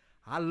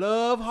 I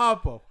love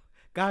Harpo.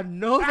 God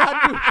knows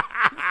I do.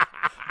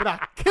 But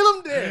I kill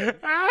him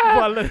dead before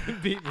I let him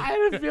beat me. I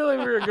had a feeling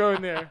we were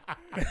going there.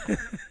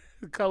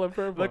 The Color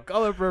Purple. The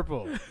Color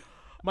Purple.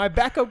 My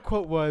backup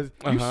quote was,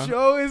 "You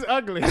sure is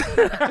ugly."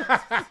 I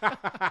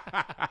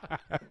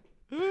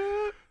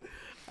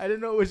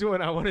didn't know which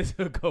one I wanted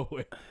to go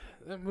with.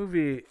 That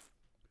movie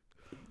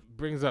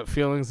brings up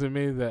feelings in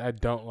me that I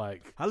don't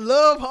like. I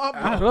love Harpo.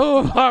 I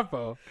love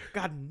Harpo.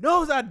 God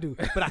knows I do,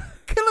 but I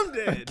kill him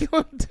dead.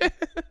 Kill him dead.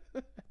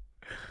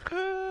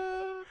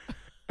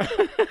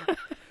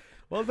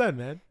 Well done,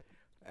 man.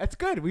 That's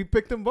good. We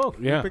picked them both.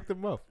 Yeah. We picked them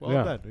both.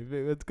 Well done.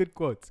 That's good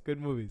quotes. Good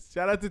movies.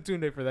 Shout out to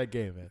Tunde for that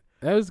game, man.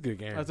 That was a good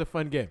game. That was a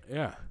fun game.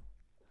 Yeah.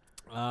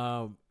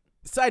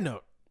 Side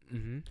note.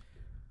 Mm-hmm.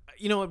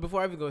 You know what?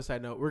 Before I even go to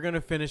side note, we're going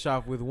to finish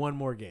off with one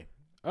more game.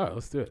 Oh,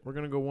 let's do it. We're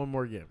going to go one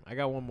more game. I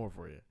got one more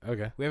for you.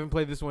 Okay. We haven't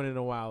played this one in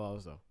a while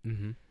also.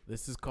 Mm-hmm.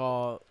 This is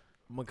called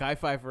Mekhi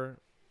Phifer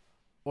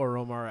or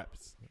Omar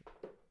Epps.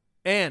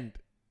 And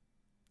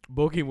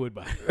Bokeem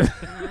Woodbine.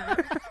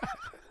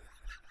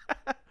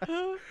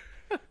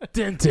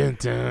 Dun, dun,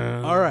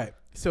 dun. All right.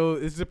 So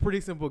this is a pretty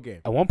simple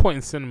game. At one point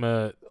in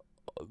cinema,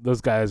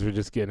 those guys were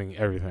just getting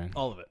everything.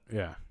 All of it.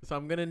 Yeah. So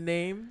I'm going to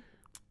name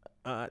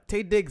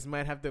Taye Diggs we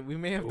may have to get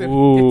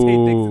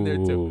Taye Diggs in there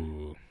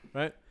too.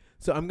 Right?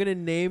 So I'm going to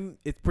name,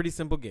 it's a pretty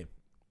simple game.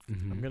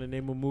 Mm-hmm. I'm going to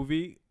name a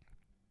movie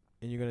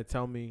and you're going to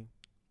tell me,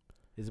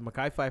 is it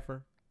Mekhi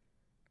Phifer?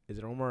 Is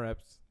it Omar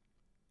Epps?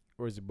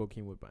 Or is it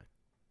Bokeem Woodbine?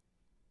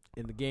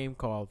 In the game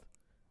called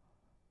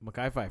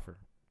Mekhi Phifer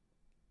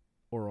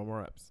or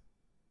Omar Epps.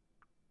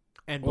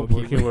 And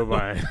Bokeem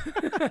Woodbine.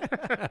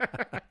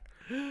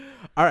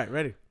 All right,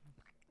 ready.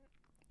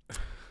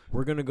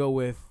 We're gonna go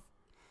with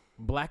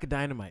Black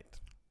Dynamite.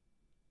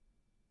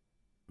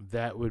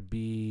 That would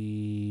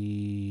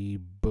be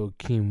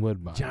Bokeem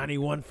Woodbine. Johnny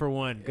 1 for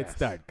 1. Yes. Good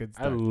start. Good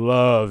start. I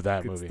love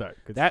that Good movie. Start.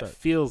 Good that start.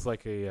 feels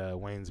like a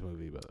Wayne's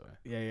movie, by the way.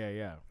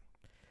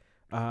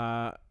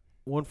 Yeah.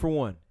 1 for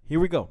 1. Here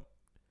we go.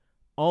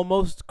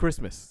 Almost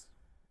Christmas.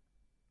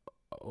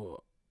 Oh,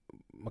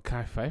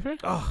 Mekhi Phifer?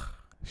 Oh,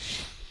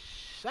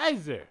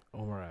 Shizer.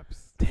 Omar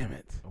Epps. Damn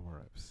it.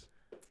 Omar Epps.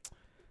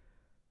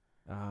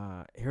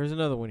 Here's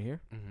another one here.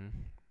 Mm-hmm.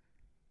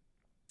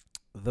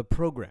 The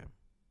Program.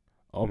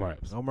 Omar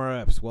Epps. Omar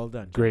Epps. Well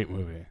done. Great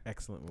movie.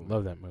 Excellent movie.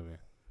 Love that movie.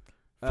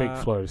 Fake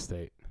Florida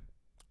State.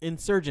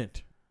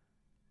 Insurgent.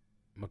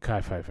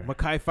 Mekhi Phifer.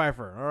 Mekhi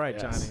Phifer. All right,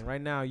 Yes. Johnny.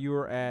 Right now you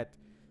are at.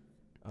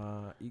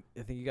 I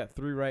think you got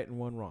 3 right and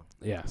 1 wrong.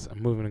 Yes,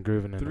 I'm moving and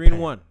grooving. 3 and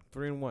 1.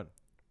 3 and 1.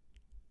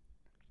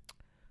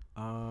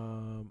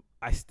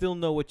 I still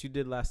know what you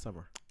did last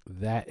summer.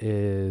 That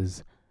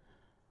is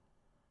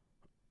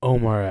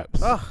Omar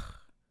Epps. Ugh.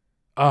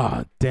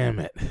 Oh, damn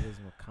it. It is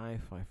Mekhi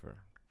Phifer.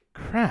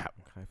 Crap.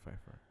 Mekhi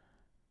Phifer.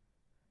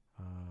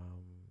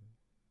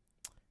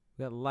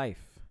 We got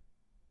Life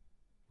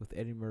with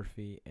Eddie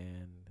Murphy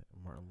and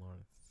Martin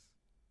Lawrence.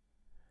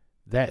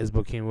 That is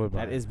Bokeem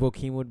Woodbine. That is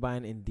Bokeem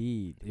Woodbine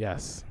indeed.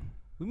 Yes.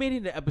 We made it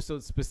an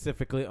episode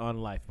specifically on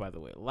Life, by the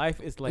way.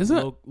 Life is like Is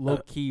it? low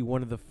key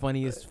one of the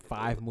funniest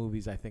 5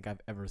 movies I think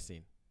I've ever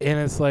seen. And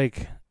it's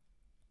like,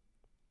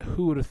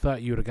 who would have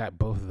thought you would have got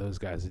both of those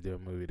guys to do a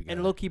movie together?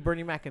 And low key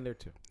Bernie Mac in there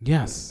too.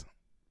 Yes.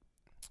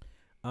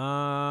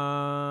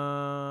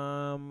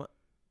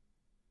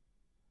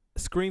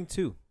 Scream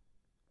 2.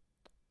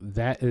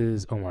 That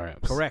is Omar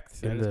Epps.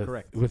 Correct. That is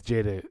correct. With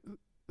Jada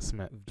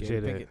Smith.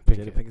 Jada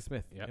Pinkett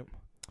Smith. Yep.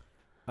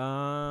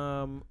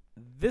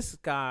 This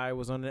guy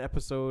was on an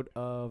episode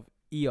of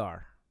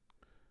ER.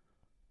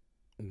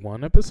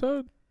 One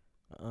episode?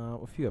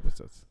 A few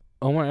episodes.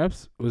 Omar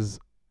Epps was...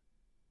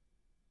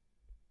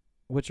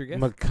 What's your guess?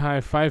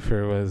 Mekhi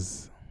Phifer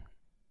was...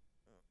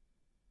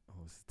 Oh,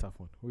 this is a tough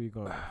one. Who are you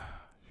going with?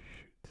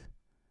 Shoot.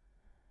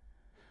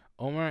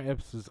 Omar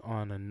Epps was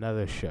on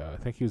another show. I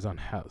think he was on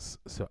House.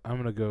 So I'm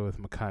going to go with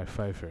Mekhi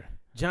Phifer.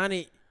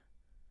 Johnny,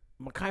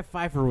 Mekhi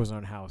Phifer was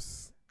on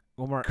House.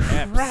 Omar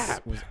Crap.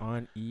 Epps was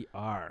on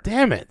ER.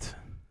 Damn it.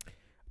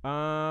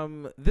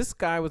 This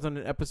guy was on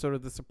an episode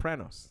of The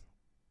Sopranos.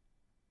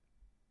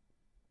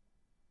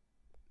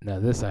 Now,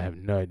 this I have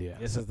no idea.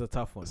 This is the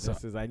tough one. So-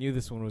 I knew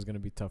this one was going to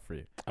be tough for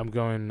you. I'm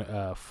going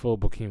full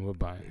Bokeem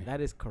Woodbine. That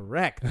is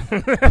correct.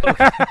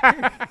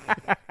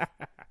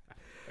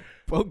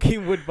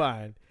 Bokeem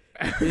Woodbine.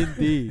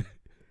 Indeed.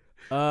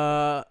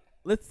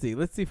 Let's see.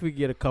 Let's see if we can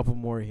get a couple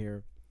more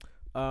here.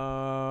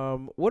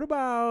 What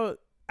about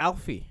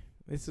Alfie?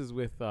 This is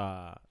with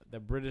the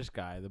British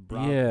guy, the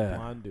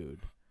blonde dude.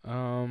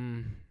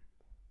 I'm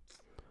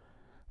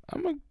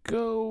gonna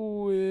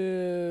go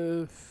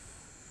with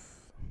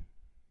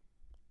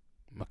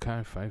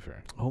Mekhi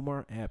Phifer.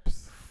 Omar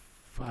Epps.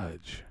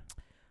 Fudge.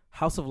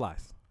 House of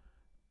Lies.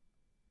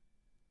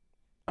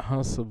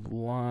 House of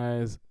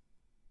Lies.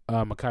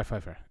 Mekhi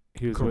Phifer.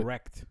 He was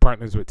Correct.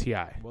 partners with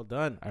T.I. Well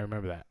done. I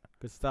remember that.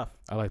 Good stuff.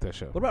 I like that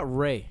show. What about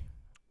Ray?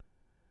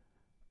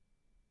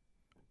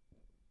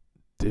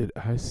 Did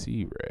I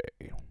see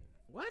Ray?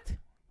 What?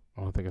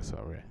 I don't think I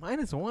saw Ray.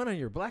 -1 on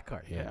your black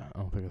card. Yeah, I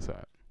don't think I saw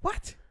it.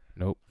 What?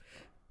 Nope.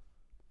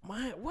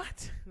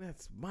 What?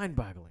 That's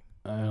mind-boggling.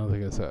 I don't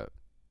think I saw it.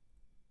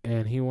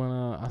 And he won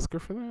an Oscar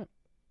for that?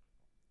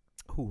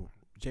 Who?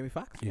 Jamie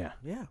Foxx? Yeah.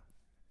 Yeah.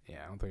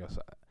 Yeah, I don't think I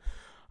saw it.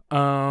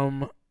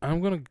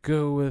 I'm going to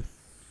go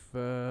with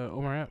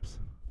Omar Epps.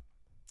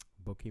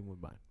 Bokeem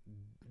Woodbine.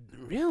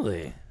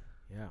 Really?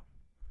 Yeah.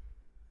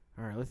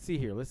 All right, let's see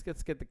here. Let's get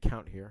the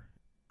count here.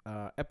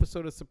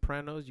 Episode of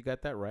Sopranos, you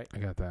got that right. I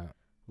got that.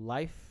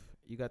 Life,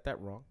 you got that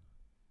wrong.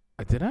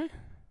 Did I?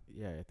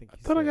 Yeah, I think I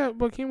you thought I said-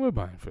 got Bokeem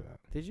Woodbine for that.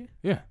 Did you?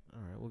 Yeah.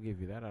 All right, we'll give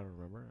you that. I don't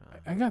remember.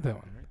 I got that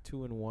one. All right,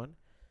 2 and 1.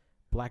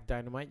 Black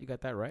Dynamite, you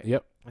got that right.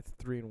 Yep. That's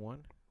 3 and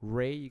 1.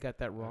 Ray, you got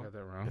that I wrong. got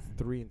that wrong. That's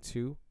 3 and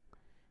 2.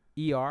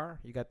 ER,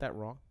 you got that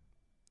wrong.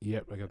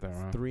 Yep, I got that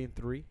wrong. 3 and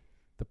 3.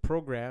 The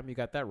Program, you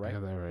got that right. I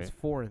got that That's right.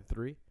 4 and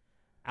 3.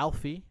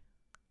 Alfie,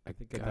 I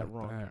think I got that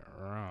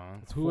wrong.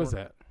 It's Who was 4.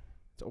 that?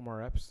 It's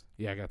Omar Epps.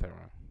 Yeah, I got that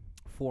wrong.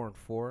 4 and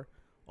 4.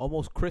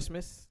 Almost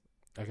Christmas,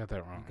 I got that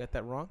you wrong. got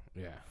that wrong.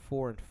 Yeah,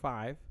 4 and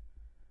 5.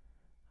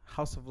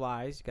 House of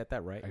Lies, you got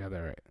that right. I got that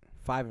right.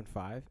 5 and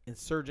 5.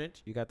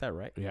 Insurgent, you got that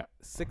right. Yeah,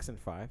 6 and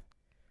 5.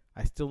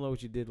 I Still Know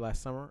What You Did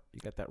Last Summer, you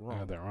got that I wrong.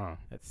 got that wrong.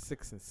 That's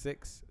 6 and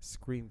 6.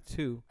 Scream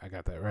 2, I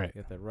got that right.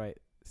 you got that right.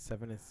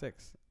 7 and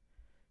 6.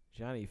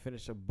 Johnny, you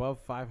finished above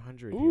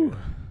 500 Ooh. here.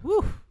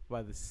 Woo!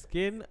 By the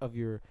skin of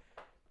your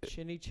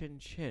chinny chin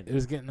chin. It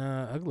was getting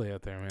ugly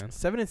out there, man.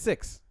 7 and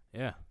 6.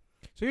 Yeah.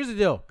 So here's the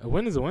deal. A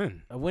win is a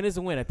win. A win is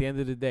a win at the end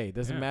of the day. It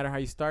doesn't Yeah. matter how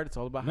you start. It's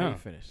all about how No. you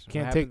finish.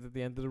 Can't what take- happens at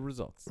the end of the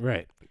results.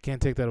 Right.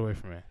 Can't take that away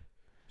from me.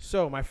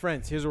 So, my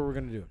friends, here's what we're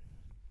going to do.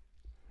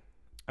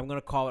 I'm going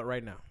to call it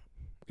right now.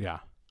 Yeah.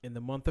 in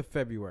the month of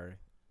February,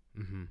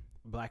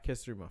 Black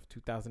History Month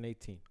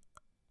 2018,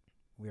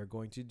 we are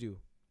going to do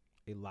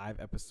a live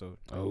episode.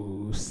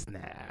 Oh,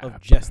 snap.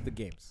 Of just the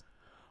games.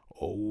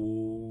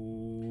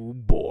 Oh,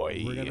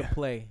 boy. We're going to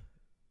play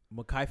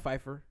Mekhi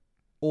Phifer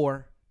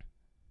or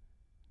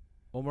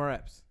Omar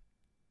Epps.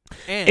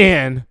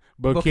 And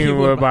Bokeem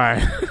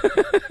Woodbine.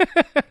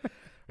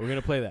 We're going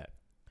to play that.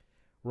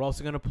 We're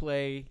also going to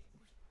play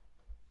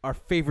our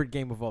favorite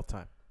game of all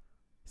time,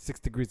 6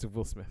 Degrees of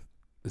Will Smith.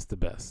 It's the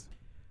best.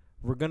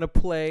 We're going to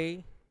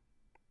play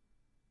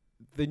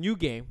the new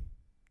game,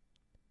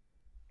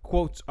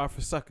 Quotes Are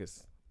for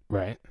Suckers.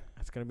 Right.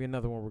 That's going to be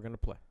another one we're going to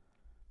play.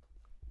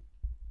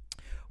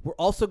 We're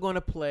also going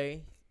to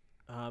play,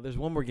 there's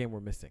one more game we're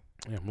missing.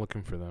 Yeah, I'm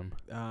looking for them.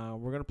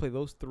 We're going to play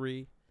those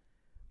 3.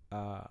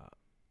 I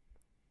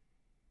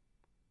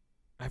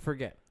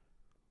forget.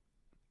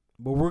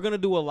 But we're going to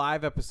do a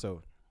live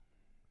episode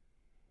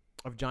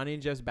of Johnny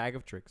and Jeff's Bag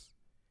of Tricks.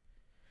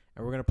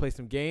 And we're going to play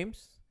some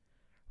games.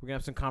 We're going to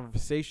have some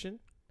conversation.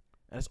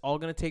 And it's all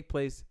going to take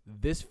place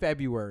this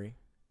February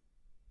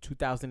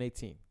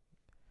 2018.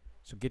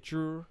 So get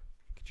your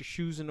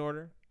shoes in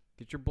order.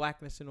 Get your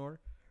blackness in order.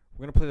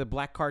 We're going to play the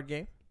black card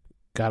game.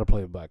 Got to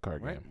play the black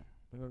card game.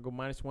 We're going to go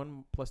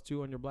 -1,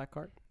 +2 on your black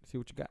card. See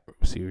what you got.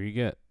 See what you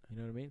get. You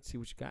know what I mean? See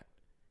what you got.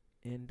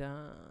 And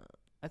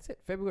that's it.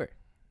 February.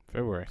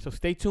 February. So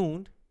stay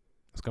tuned.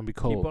 It's going to be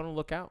cold. Keep on the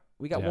lookout.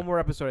 We got one more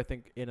episode, I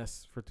think, in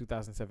us for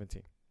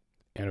 2017.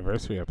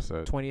 Anniversary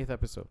episode. 20th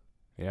episode.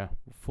 Yeah.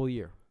 Full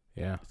year.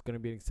 Yeah. It's going to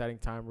be an exciting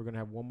time. We're going to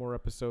have one more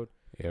episode.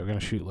 Yeah, we're going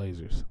to shoot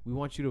lasers. We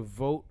want you to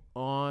vote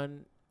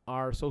on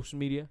our social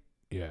media.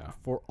 Yeah.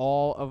 For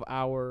all of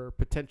our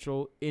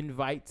potential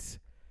invites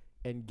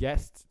and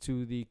guests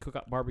to the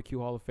Cookout Barbecue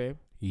Hall of Fame.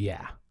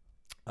 Yeah.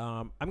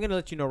 I'm going to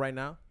let you know right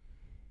now.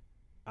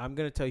 I'm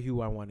going to tell you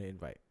who I want to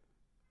invite.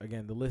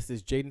 Again, the list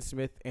is Jaden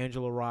Smith,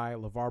 Angela Rye,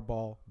 LeVar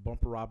Ball,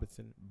 Bumper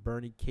Robinson,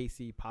 Bernie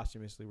Casey,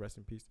 posthumously, rest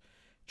in peace,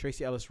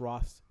 Tracy Ellis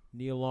Ross,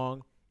 Nia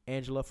Long,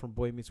 Angela from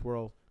Boy Meets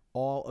World,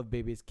 all of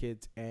Baby's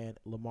Kids, and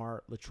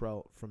Lamar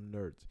Luttrell from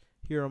Nerds.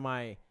 Here are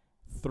my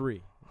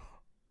 3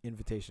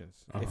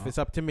 invitations. If it's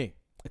up to me.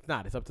 It's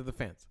not. It's up to the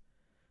fans.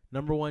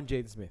 Number 1,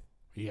 Jaden Smith.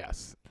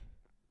 Yes.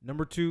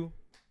 Number 2,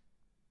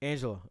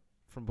 Angela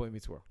from Boy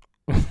Meets World.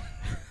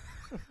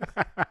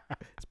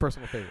 It's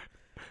personal favorite.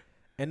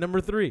 And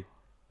number 3,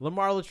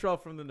 Lamar Luttrell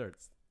from the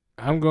Nerds.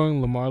 I'm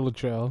going Lamar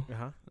Luttrell.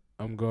 Uh-huh.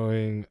 I'm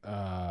going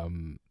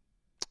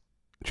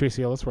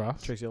Tracy Ellis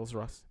Ross. Tracy Ellis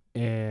Ross.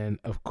 And,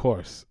 of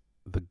course,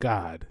 the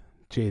God,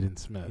 Jaden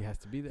Smith. He has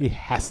to be there. He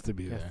has to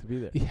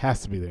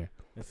be there.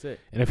 That's it.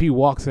 And if he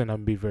walks in, I'm going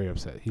to be very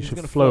upset. He's should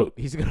gonna float.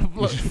 He's going to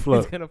float.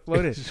 He's going to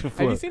float it.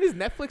 Have you seen his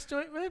Netflix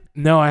joint, man?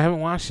 No, I haven't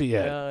watched it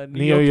yet.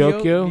 Neo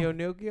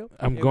Yokio?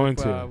 I'm going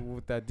to.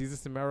 With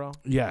Deezus and Mero?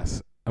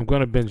 Yes. I'm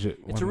going to binge it.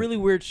 It's a really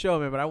weird show,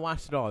 man, but I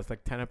watched it all. It's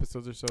like 10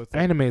 episodes or so. It's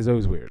like, anime is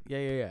always weird. Yeah.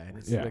 And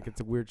it's like it's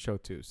a weird show,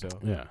 too. So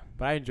yeah.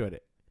 But I enjoyed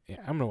it. Yeah,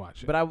 I'm going to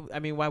watch it. But I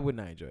mean, why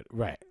wouldn't I enjoy it?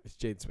 Right. It's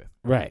Jaden Smith.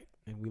 Right.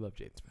 And we love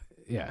Jaden Smith.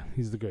 Yeah,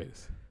 he's the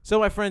greatest. So,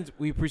 my friends,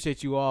 we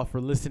appreciate you all for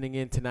listening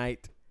in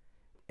tonight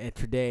and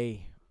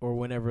today or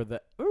whenever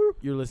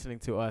you're listening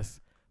to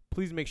us.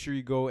 Please make sure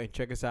you go and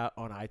check us out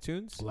on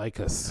iTunes. Like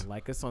us.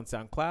 Like us on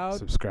SoundCloud.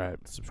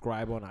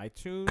 Subscribe on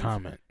iTunes.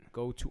 Comment.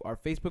 Go to our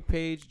Facebook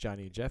page,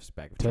 Johnny and Jeff's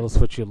Bag of Tricks. Tell us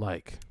what you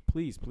like.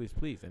 Please.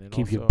 And then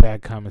keep your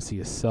bad comments to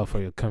yourself or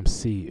you'll come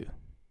see you.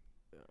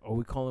 Or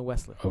we calling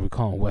Wesley.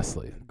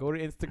 Go to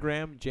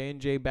Instagram,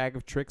 J&J Bag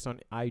of Tricks on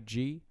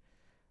IG.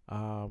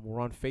 We're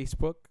on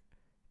Facebook.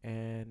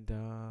 And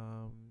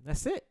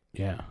that's it.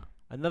 Yeah.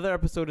 Another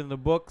episode in the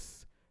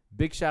books.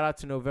 Big shout out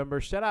to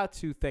November. Shout out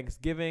to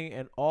Thanksgiving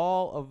and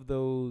all of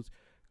those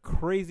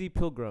crazy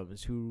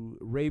pilgrims who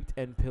raped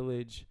and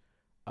pillaged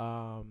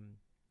our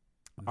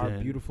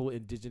beautiful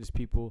indigenous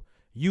people.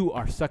 You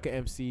are sucker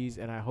MCs,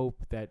 and I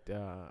hope that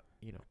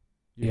your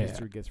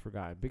history gets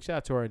forgotten. Big shout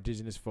out to our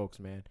indigenous folks,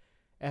 man.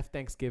 F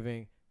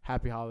Thanksgiving.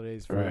 Happy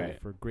holidays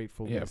for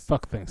gratefulness. Yeah,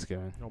 fuck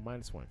Thanksgiving. No,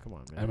 -1. Come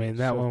on, man. I mean,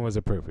 that one was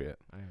appropriate.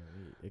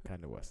 It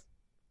kind of was.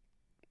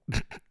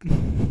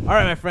 All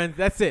right, my friends,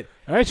 that's it.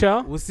 All right,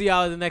 y'all. We'll see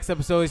y'all in the next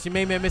episode. It's your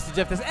main man, Mr.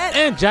 Jeff,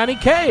 and Johnny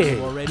K.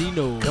 You already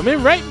know.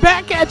 Coming right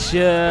back at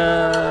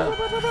ya.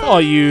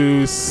 All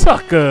you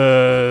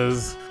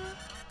suckers.